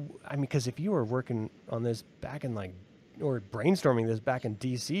into? I mean, because if you were working on this back in or brainstorming this back in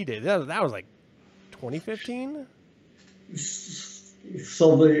DC days, that was like 2015.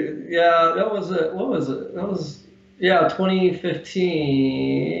 So that was it. What was it? That was, yeah,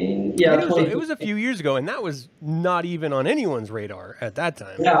 2015. I Yeah, mean, it was a 2015. few years ago, and that was not even on anyone's radar at that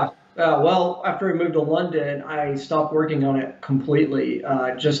time. Yeah. Well, after I moved to London, I stopped working on it completely,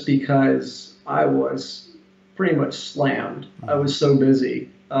 just because I was pretty much slammed. I Hmm. was so busy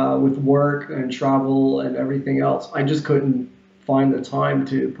with work and travel and everything else. I just couldn't find the time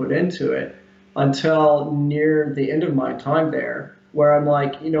to put into it until near the end of my time there, where I'm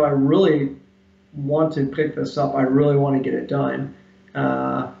like, I really want to pick this up. I really want to get it done.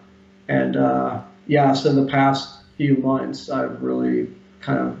 Uh, and Yeah, so the past few months, I've really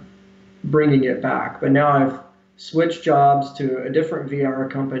kind of bringing it back. But now I've switched jobs to a different VR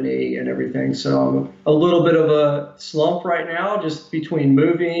company and everything. So I'm a little bit of a slump right now, just between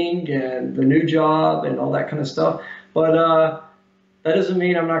moving and the new job and all that kind of stuff. But that doesn't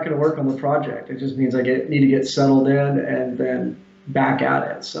mean I'm not going to work on the project. It just means I need to get settled in and then back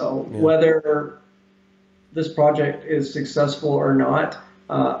at it. So Yeah. whether this project is successful or not,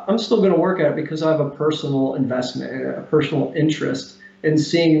 I'm still going to work at it because I have a personal investment and a personal interest in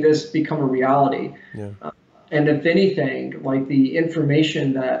seeing this become a reality. Yeah. And if anything, like the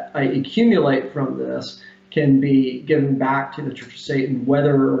information that I accumulate from this can be given back to the Church of Satan,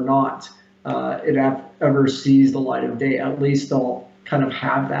 whether or not it ever sees the light of day. At least they'll kind of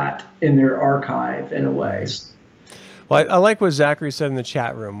have that in their archive in a way. Well, I like what Zachary said in the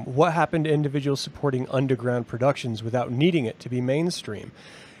chat room. What happened to individuals supporting underground productions without needing it to be mainstream?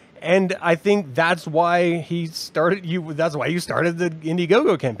 And I think that's why he started you. That's why you started the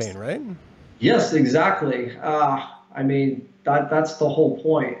Indiegogo campaign, right? Yes, exactly. I mean, that's the whole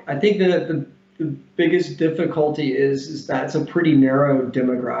point. I think that the biggest difficulty is that it's a pretty narrow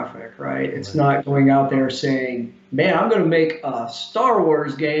demographic, right? It's Right. not going out there saying, "Man, I'm going to make a Star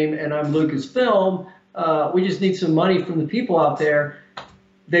Wars game, and I'm Lucasfilm. We just need some money from the people out there."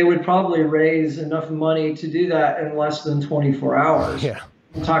 They would probably raise enough money to do that in less than 24 hours. Yeah.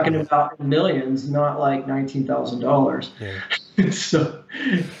 I'm talking about millions, not like $19,000. Yeah. So,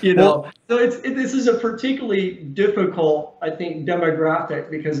 Well, so this is a particularly difficult, I think,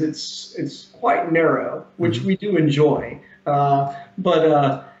 demographic because it's quite narrow, which mhm. we do enjoy.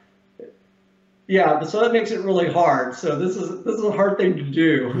 But yeah, so that makes it really hard. So this is a hard thing to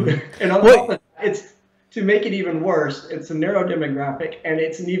do. And on top Well, of that, it's to make it even worse, it's a narrow demographic and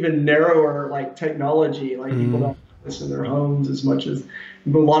it's an even narrower like technology. Like people mhm. don't have this in their homes as much as,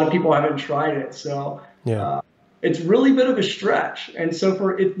 but a lot of people haven't tried it. So Yeah. uh, it's really a bit of a stretch. And so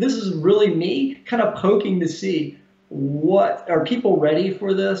for if this is really me kind of poking to see what are people ready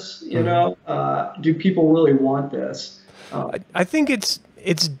for this? Mhm. Do people really want this? I think it's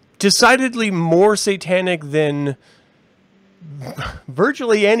decidedly more satanic than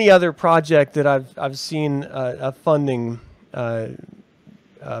virtually any other project that I've seen a funding uh,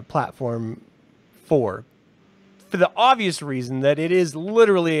 platform for the obvious reason that it is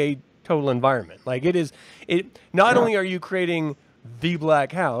literally a total environment. Like it is, it not Yeah. only are you creating the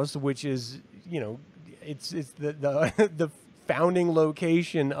Black House, which is it's the the founding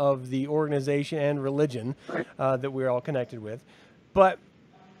location of the organization and religion that we're all connected with, but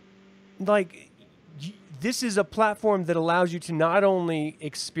like this is a platform that allows you to not only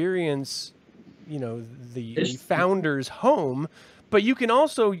experience the It's, founder's home, but you can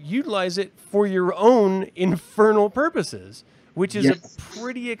also utilize it for your own infernal purposes, which is a yes.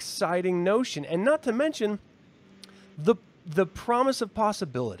 pretty exciting notion. And not to mention the the promise of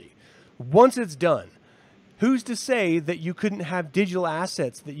possibility. Once it's done, who's to say that you couldn't have digital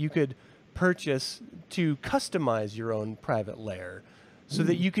assets that you could purchase to customize your own private layer so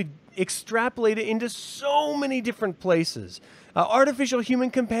that you could extrapolate it into so many different places? Artificial human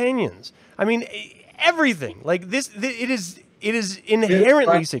companions. I mean, everything like this. It is Hit it inherently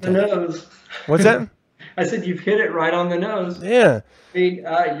right on the satanic. nose. What's that? I said you've hit it right on the nose. Yeah. I mean,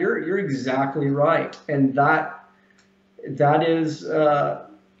 you're exactly right, and that is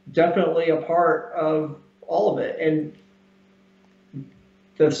definitely a part of all of it. And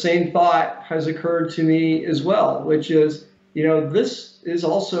the same thought has occurred to me as well, which is, this is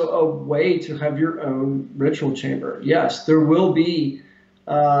also a way to have your own ritual chamber. Yes, there will be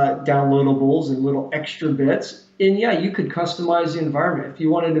downloadables and little extra bits. And yeah, you could customize the environment. If you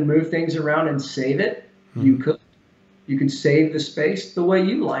wanted to move things around and save it, you Mhm. could. You could save the space the way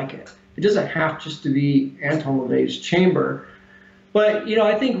you like it. It doesn't have just to be Anton LaVey's chamber. But,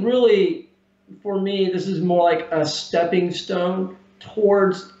 I think really for me, this is more like a stepping stone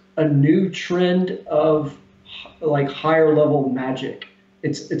towards a new trend of like higher level magic.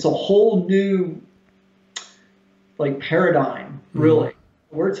 It's a whole new like paradigm, Mhm. really.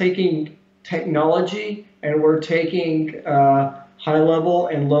 We're taking technology and we're taking high level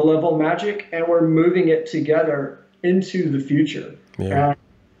and low level magic and we're moving it together into the future. Yeah.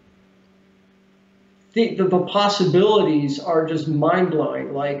 And the possibilities are just mind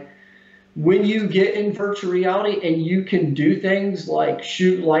blowing. Like when you get in virtual reality and you can do things like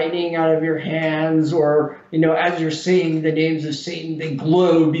shoot lightning out of your hands, or as you're saying the names of Satan, they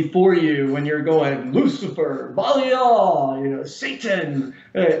glow before you when you're going Lucifer, Belial, Satan,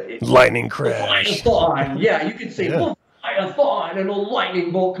 Lightning crash. Leviathan. Yeah, you can say Yeah. Leviathan, and a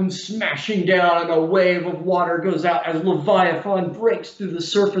lightning bolt comes smashing down, and a wave of water goes out as Leviathan breaks through the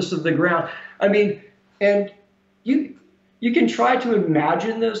surface of the ground. I mean, and you can try to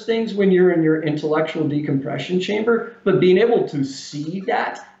imagine those things when you're in your intellectual decompression chamber, but being able to see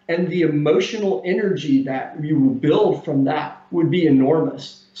that and the emotional energy that you will build from that would be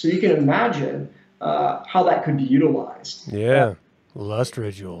enormous. So you can imagine how that could be utilized. Yeah. Lust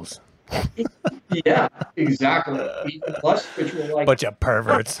rituals. Yeah, exactly. Even less ritual, like Bunch of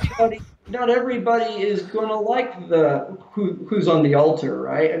perverts. not everybody is going to like who's on the altar,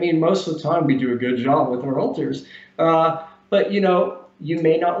 right? I mean, most of the time we do a good job with our altars, but you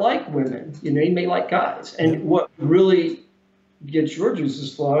may not like women. You may like guys, Yeah. and what really gets your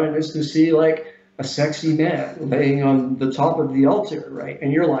juices flowing is to see like a sexy man laying on the top of the altar, right?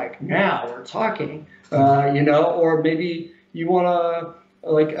 And you're like, now we're talking, or maybe you want to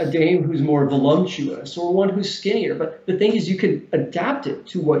like a dame who's more voluptuous or one who's skinnier. But the thing is, you can adapt it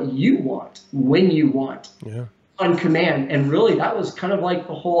to what you want when you want Yeah. on command. And really, that was kind of like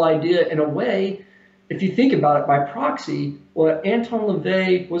the whole idea in a way. If you think about it by proxy, what Anton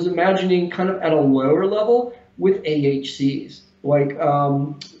LaVey was imagining kind of at a lower level with AHCs, like,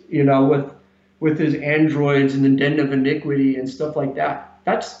 with his androids and the den of iniquity and stuff like that.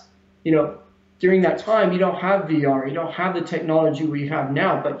 That's, during that time, you don't have VR, you don't have the technology we have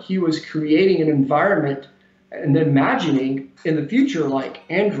now, but he was creating an environment and imagining in the future like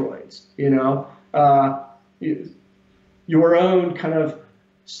androids, your own kind of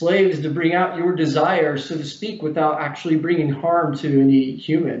slaves to bring out your desire, so to speak, without actually bringing harm to any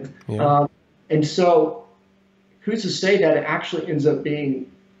human. Yeah. And so, who's to say that it actually ends up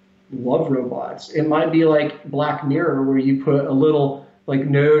being love robots? It might be like Black Mirror, where you put a little like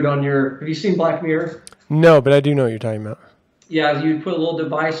node on your. Have you seen Black Mirror? No, but I do know what you're talking about. Yeah, you'd put a little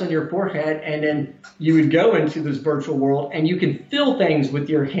device on your forehead, and then you would go into this virtual world, and you can feel things with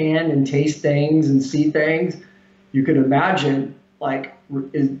your hand and taste things and see things. You could imagine, like,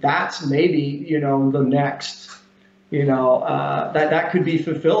 that's maybe, the next, that could be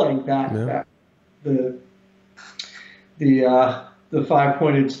fulfilling that the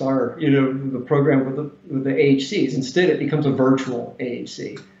five-pointed star, the program with the AHCs. Instead, it becomes a virtual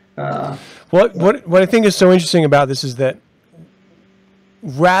AHC. What I think is so interesting about this is that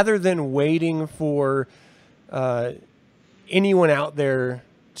rather than waiting for anyone out there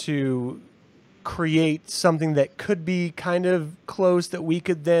to create something that could be kind of close that we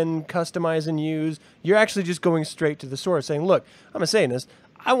could then customize and use, you're actually just going straight to the source, saying, look, I'm a Satanist.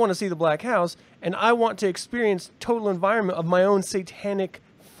 I want to see the Black House, and I want to experience total environment of my own satanic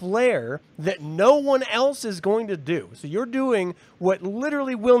flair that no one else is going to do. So you're doing what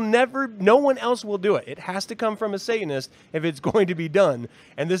literally no one else will do it. It has to come from a Satanist if it's going to be done.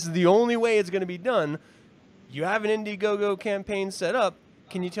 And this is the only way it's going to be done. You have an Indiegogo campaign set up.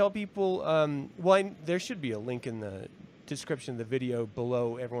 Can you tell people, there should be a link in the description of the video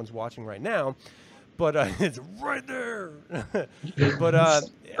below everyone's watching right now, but it's right there. But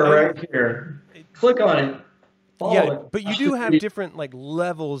right here. Click on it. Yeah, but you do have different like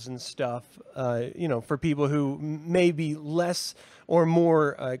levels and stuff, for people who may be less or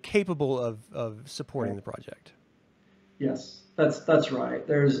more capable of supporting the project. Yes, that's right.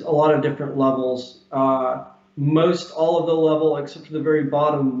 There's a lot of different levels. Most all of the level, except for the very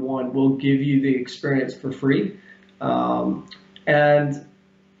bottom one, will give you the experience for free, and then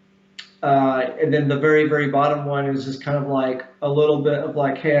the very, very bottom one is just kind of like a little bit of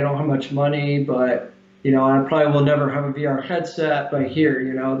like, hey, I don't have much money, but I probably will never have a VR headset, but here,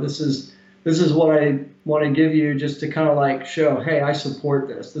 this is what I want to give you just to kind of like show, hey, I support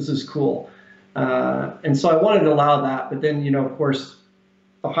this. This is cool. And so I wanted to allow that, but then, of course,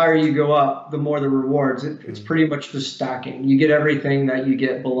 the higher you go up, the more the rewards. It's pretty much just stacking. You get everything that you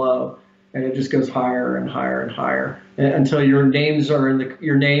get below, and it just goes higher and higher and higher until your name is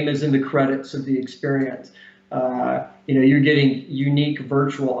in the credits of the experience. You're getting unique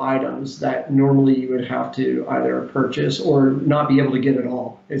virtual items that normally you would have to either purchase or not be able to get at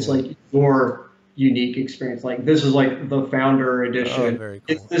all. It's like your unique experience. Like this is like the founder edition. Oh, very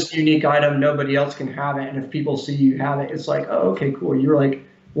cool. It's this unique item. Nobody else can have it. And if people see you have it, it's like, oh, okay, cool. You're like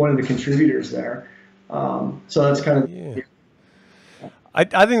one of the contributors there. So that's kind of. Yeah.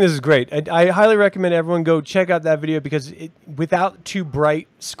 I think this is great. I highly recommend everyone go check out that video because without two bright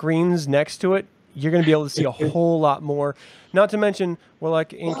screens next to it, you're going to be able to see a whole lot more. Not to mention,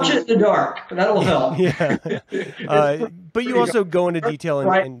 Warlock Enki. Watch it in the dark. That'll help. Yeah. But you also go into detail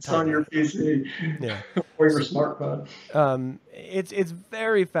and on your PC or your smartphone. It's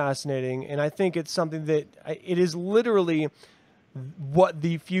very fascinating, and I think it's something that it is literally what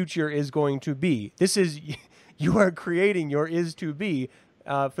the future is going to be. This is you are creating your is to be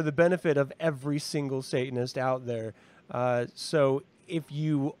for the benefit of every single Satanist out there. So if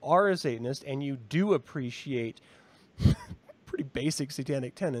you are a Satanist and you do appreciate pretty basic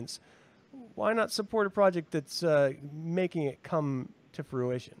satanic tenets, why not support a project that's making it come to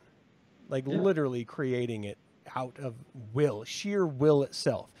fruition? Like literally creating it out of sheer will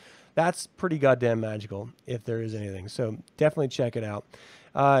itself. That's pretty goddamn magical, if there is anything. So definitely check it out.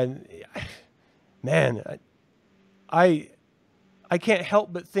 Man, I can't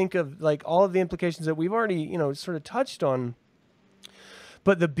help but think of like all of the implications that we've already, sort of touched on.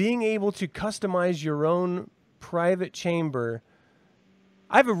 But the being able to customize your own private chamber,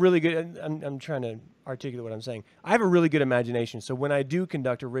 I have a really good, I'm trying to articulate what I'm saying. I have a really good imagination. So when I do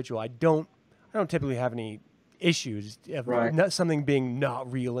conduct a ritual, I don't typically have any issues of not something being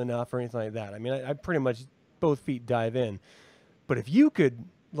not real enough or anything like that. I mean, I pretty much both feet dive in. But if you could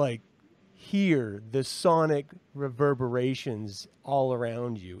like hear the sonic reverberations all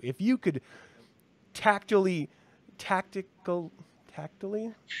around you, if you could tactily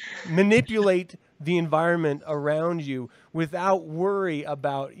manipulate the environment around you without worry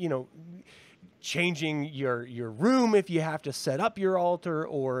about, changing your room if you have to set up your altar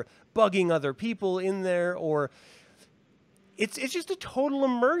or bugging other people in there, or it's just a total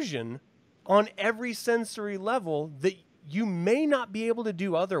immersion on every sensory level that you may not be able to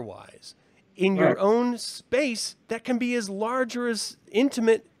do otherwise in your own space that can be as large or as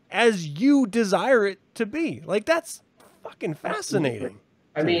intimate as you desire it to be. Like that's fucking fascinating.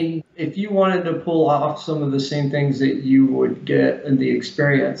 I mean, if you wanted to pull off some of the same things that you would get in the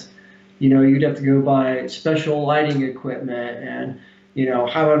experience, you'd have to go buy special lighting equipment and,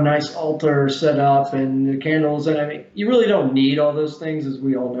 have a nice altar set up and the candles. And I mean, you really don't need all those things, as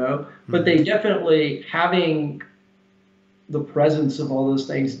we all know, but they definitely, having the presence of all those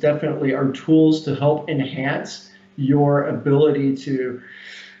things definitely are tools to help enhance your ability to,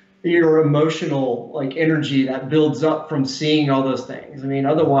 your emotional like energy that builds up from seeing all those things. I mean,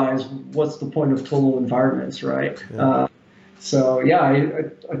 otherwise, what's the point of total environments, right? Yeah. So yeah,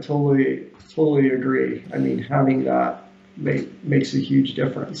 I totally agree. I mean, having that makes a huge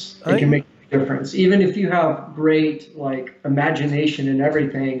difference. It can make a difference, even if you have great like imagination and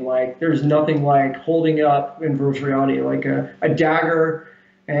everything. Like, there's nothing like holding up in virtual reality like a dagger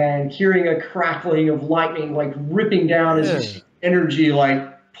and hearing a crackling of lightning like ripping down as you see energy like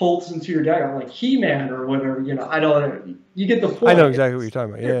pulse into your dagger, like He-Man or whatever. I don't know. You get the point. I know exactly what you're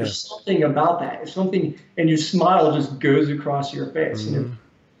talking about. Yeah. There's something about that. It's something, and your smile just goes across your face.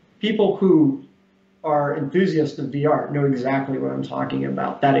 People who are enthusiasts of VR know exactly what I'm talking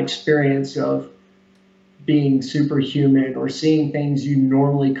about. That experience of being superhuman, or seeing things you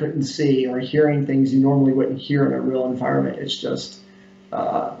normally couldn't see, or hearing things you normally wouldn't hear in a real environment. It's just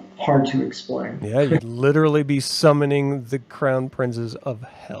hard to explain. Yeah, you'd literally be summoning the crown princes of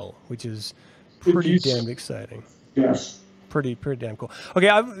hell, which is pretty damn exciting. Yes. Pretty damn cool. Okay,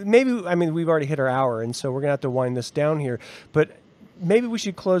 I mean, we've already hit our hour, and so we're going to have to wind this down here. But maybe we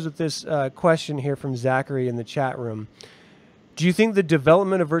should close with this question here from Zachary in the chat room. Do you think the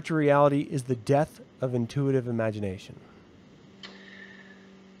development of virtual reality is the death of intuitive imagination?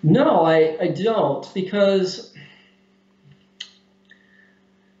 No, I don't, because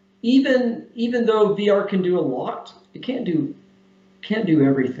even though VR can do a lot, it can't do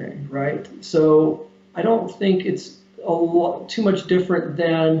everything, right? So I don't think it's a lot too much different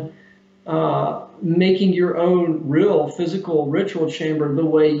than making your own real physical ritual chamber the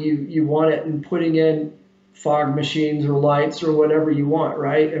way you want it, and putting in fog machines or lights or whatever you want,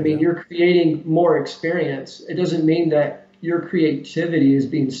 right? I mean, you're creating more experience. It doesn't mean that your creativity is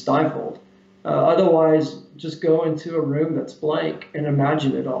being stifled. Otherwise, just go into a room that's blank and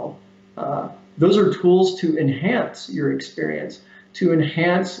imagine it all. Those are tools to enhance your experience, to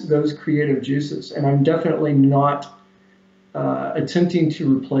enhance those creative juices. And I'm definitely not attempting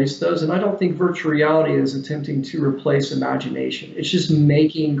to replace those. And I don't think virtual reality is attempting to replace imagination. It's just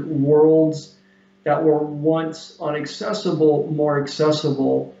making worlds that were once inaccessible more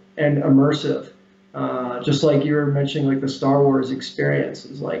accessible and immersive. Just like you were mentioning, like the Star Wars experience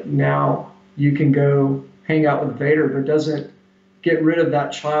is like, now you can go hang out with Vader, but it doesn't get rid of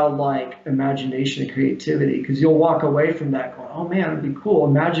that childlike imagination and creativity, because you'll walk away from that going, oh man, it'd be cool.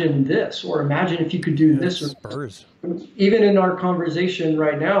 Imagine this, or imagine if you could do this. Spurs. Even in our conversation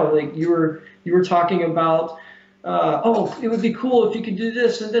right now, like you were talking about, oh, it would be cool if you could do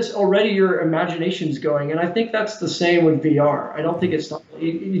this and this. Already your imagination's going. And I think that's the same with VR. I don't think it's not,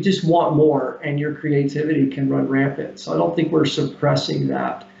 you just want more, and your creativity can run rampant. So I don't think we're suppressing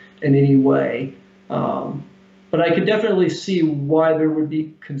that in any way. But I could definitely see why there would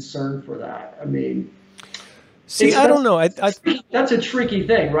be concern for that. I mean, I don't know. That's a tricky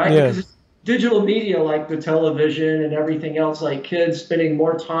thing, right? Yeah. Because it's digital media, like the television and everything else, like kids spending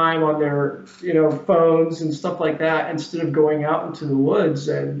more time on their, phones and stuff like that, instead of going out into the woods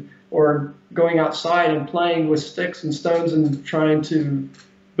or going outside and playing with sticks and stones and trying to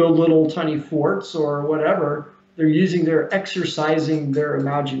build little tiny forts or whatever. They're exercising their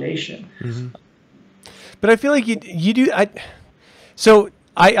imagination. Mm-hmm. But I feel like you do. So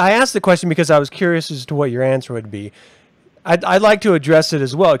I asked the question because I was curious as to what your answer would be. I'd like to address it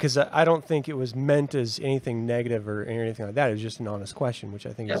as well, because I don't think it was meant as anything negative or anything like that. It was just an honest question, which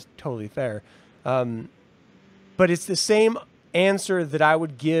I think is totally fair. But it's the same answer that I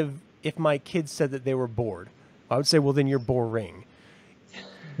would give if my kids said that they were bored. I would say, well, then you're boring.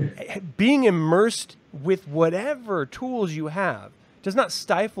 Being immersed with whatever tools you have does not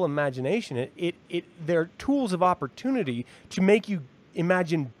stifle imagination. They're tools of opportunity to make you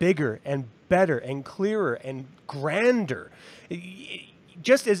imagine bigger and better and clearer and grander.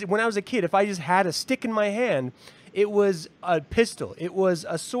 Just as when I was a kid, if I just had a stick in my hand, it was a pistol, it was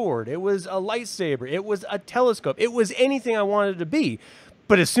a sword, it was a lightsaber, it was a telescope, it was anything I wanted it to be.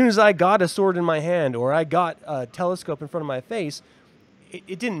 But as soon as I got a sword in my hand, or I got a telescope in front of my face,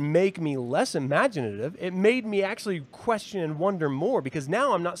 it didn't make me less imaginative. It made me actually question and wonder more, because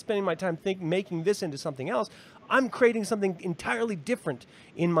now I'm not spending my time making this into something else. I'm creating something entirely different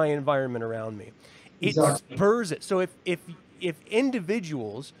in my environment around me. It spurs it. So if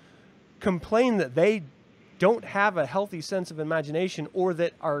individuals complain that they don't have a healthy sense of imagination, or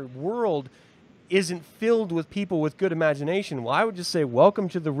that our world isn't filled with people with good imagination, well, I would just say, welcome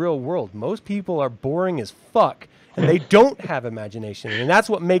to the real world. Most people are boring as fuck, and they don't have imagination. And that's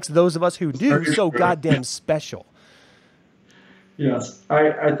what makes those of us who do so goddamn special. Yes,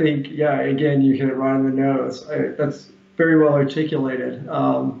 I think, yeah, again, you hit it right on the nose. That's very well articulated.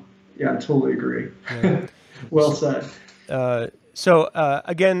 Yeah, I totally agree. Yeah. Well said.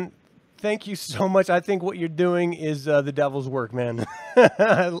 Again, thank you so much. I think what you're doing is the devil's work, man.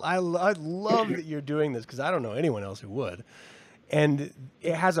 I love that you're doing this, because I don't know anyone else who would. And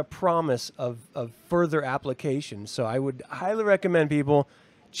it has a promise of further application. So I would highly recommend people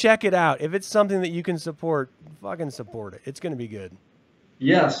check it out. If it's something that you can support, fucking support it. It's going to be good.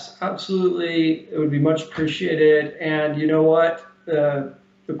 Yes, absolutely. It would be much appreciated. And you know what? The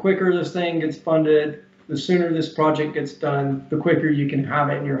quicker this thing gets funded, the sooner this project gets done, the quicker you can have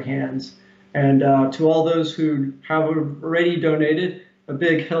it in your hands. And to all those who have already donated, a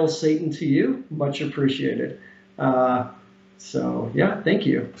big hell Satan to you. Much appreciated. So yeah, thank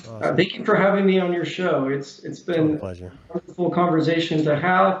you. Awesome. Thank you for having me on your show. It's been a wonderful conversation to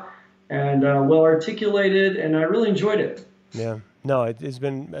have, and well articulated, and I really enjoyed it. Yeah. No, it's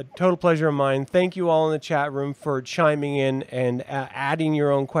been a total pleasure of mine. Thank you all in the chat room for chiming in and adding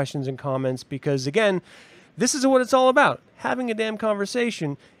your own questions and comments, because, again, this is what it's all about, having a damn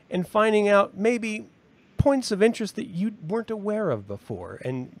conversation and finding out maybe points of interest that you weren't aware of before.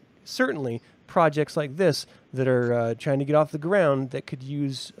 And certainly projects like this that are trying to get off the ground that could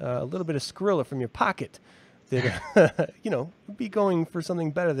use a little bit of Skrilla from your pocket that, you know, would be going for something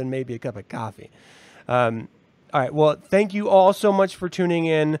better than maybe a cup of coffee. All right. Well, thank you all so much for tuning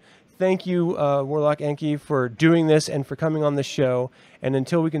in. Thank you, Warlock Enki, for doing this and for coming on the show. And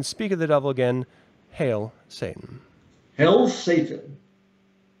until we can speak of the devil again, hail Satan. Hail Satan.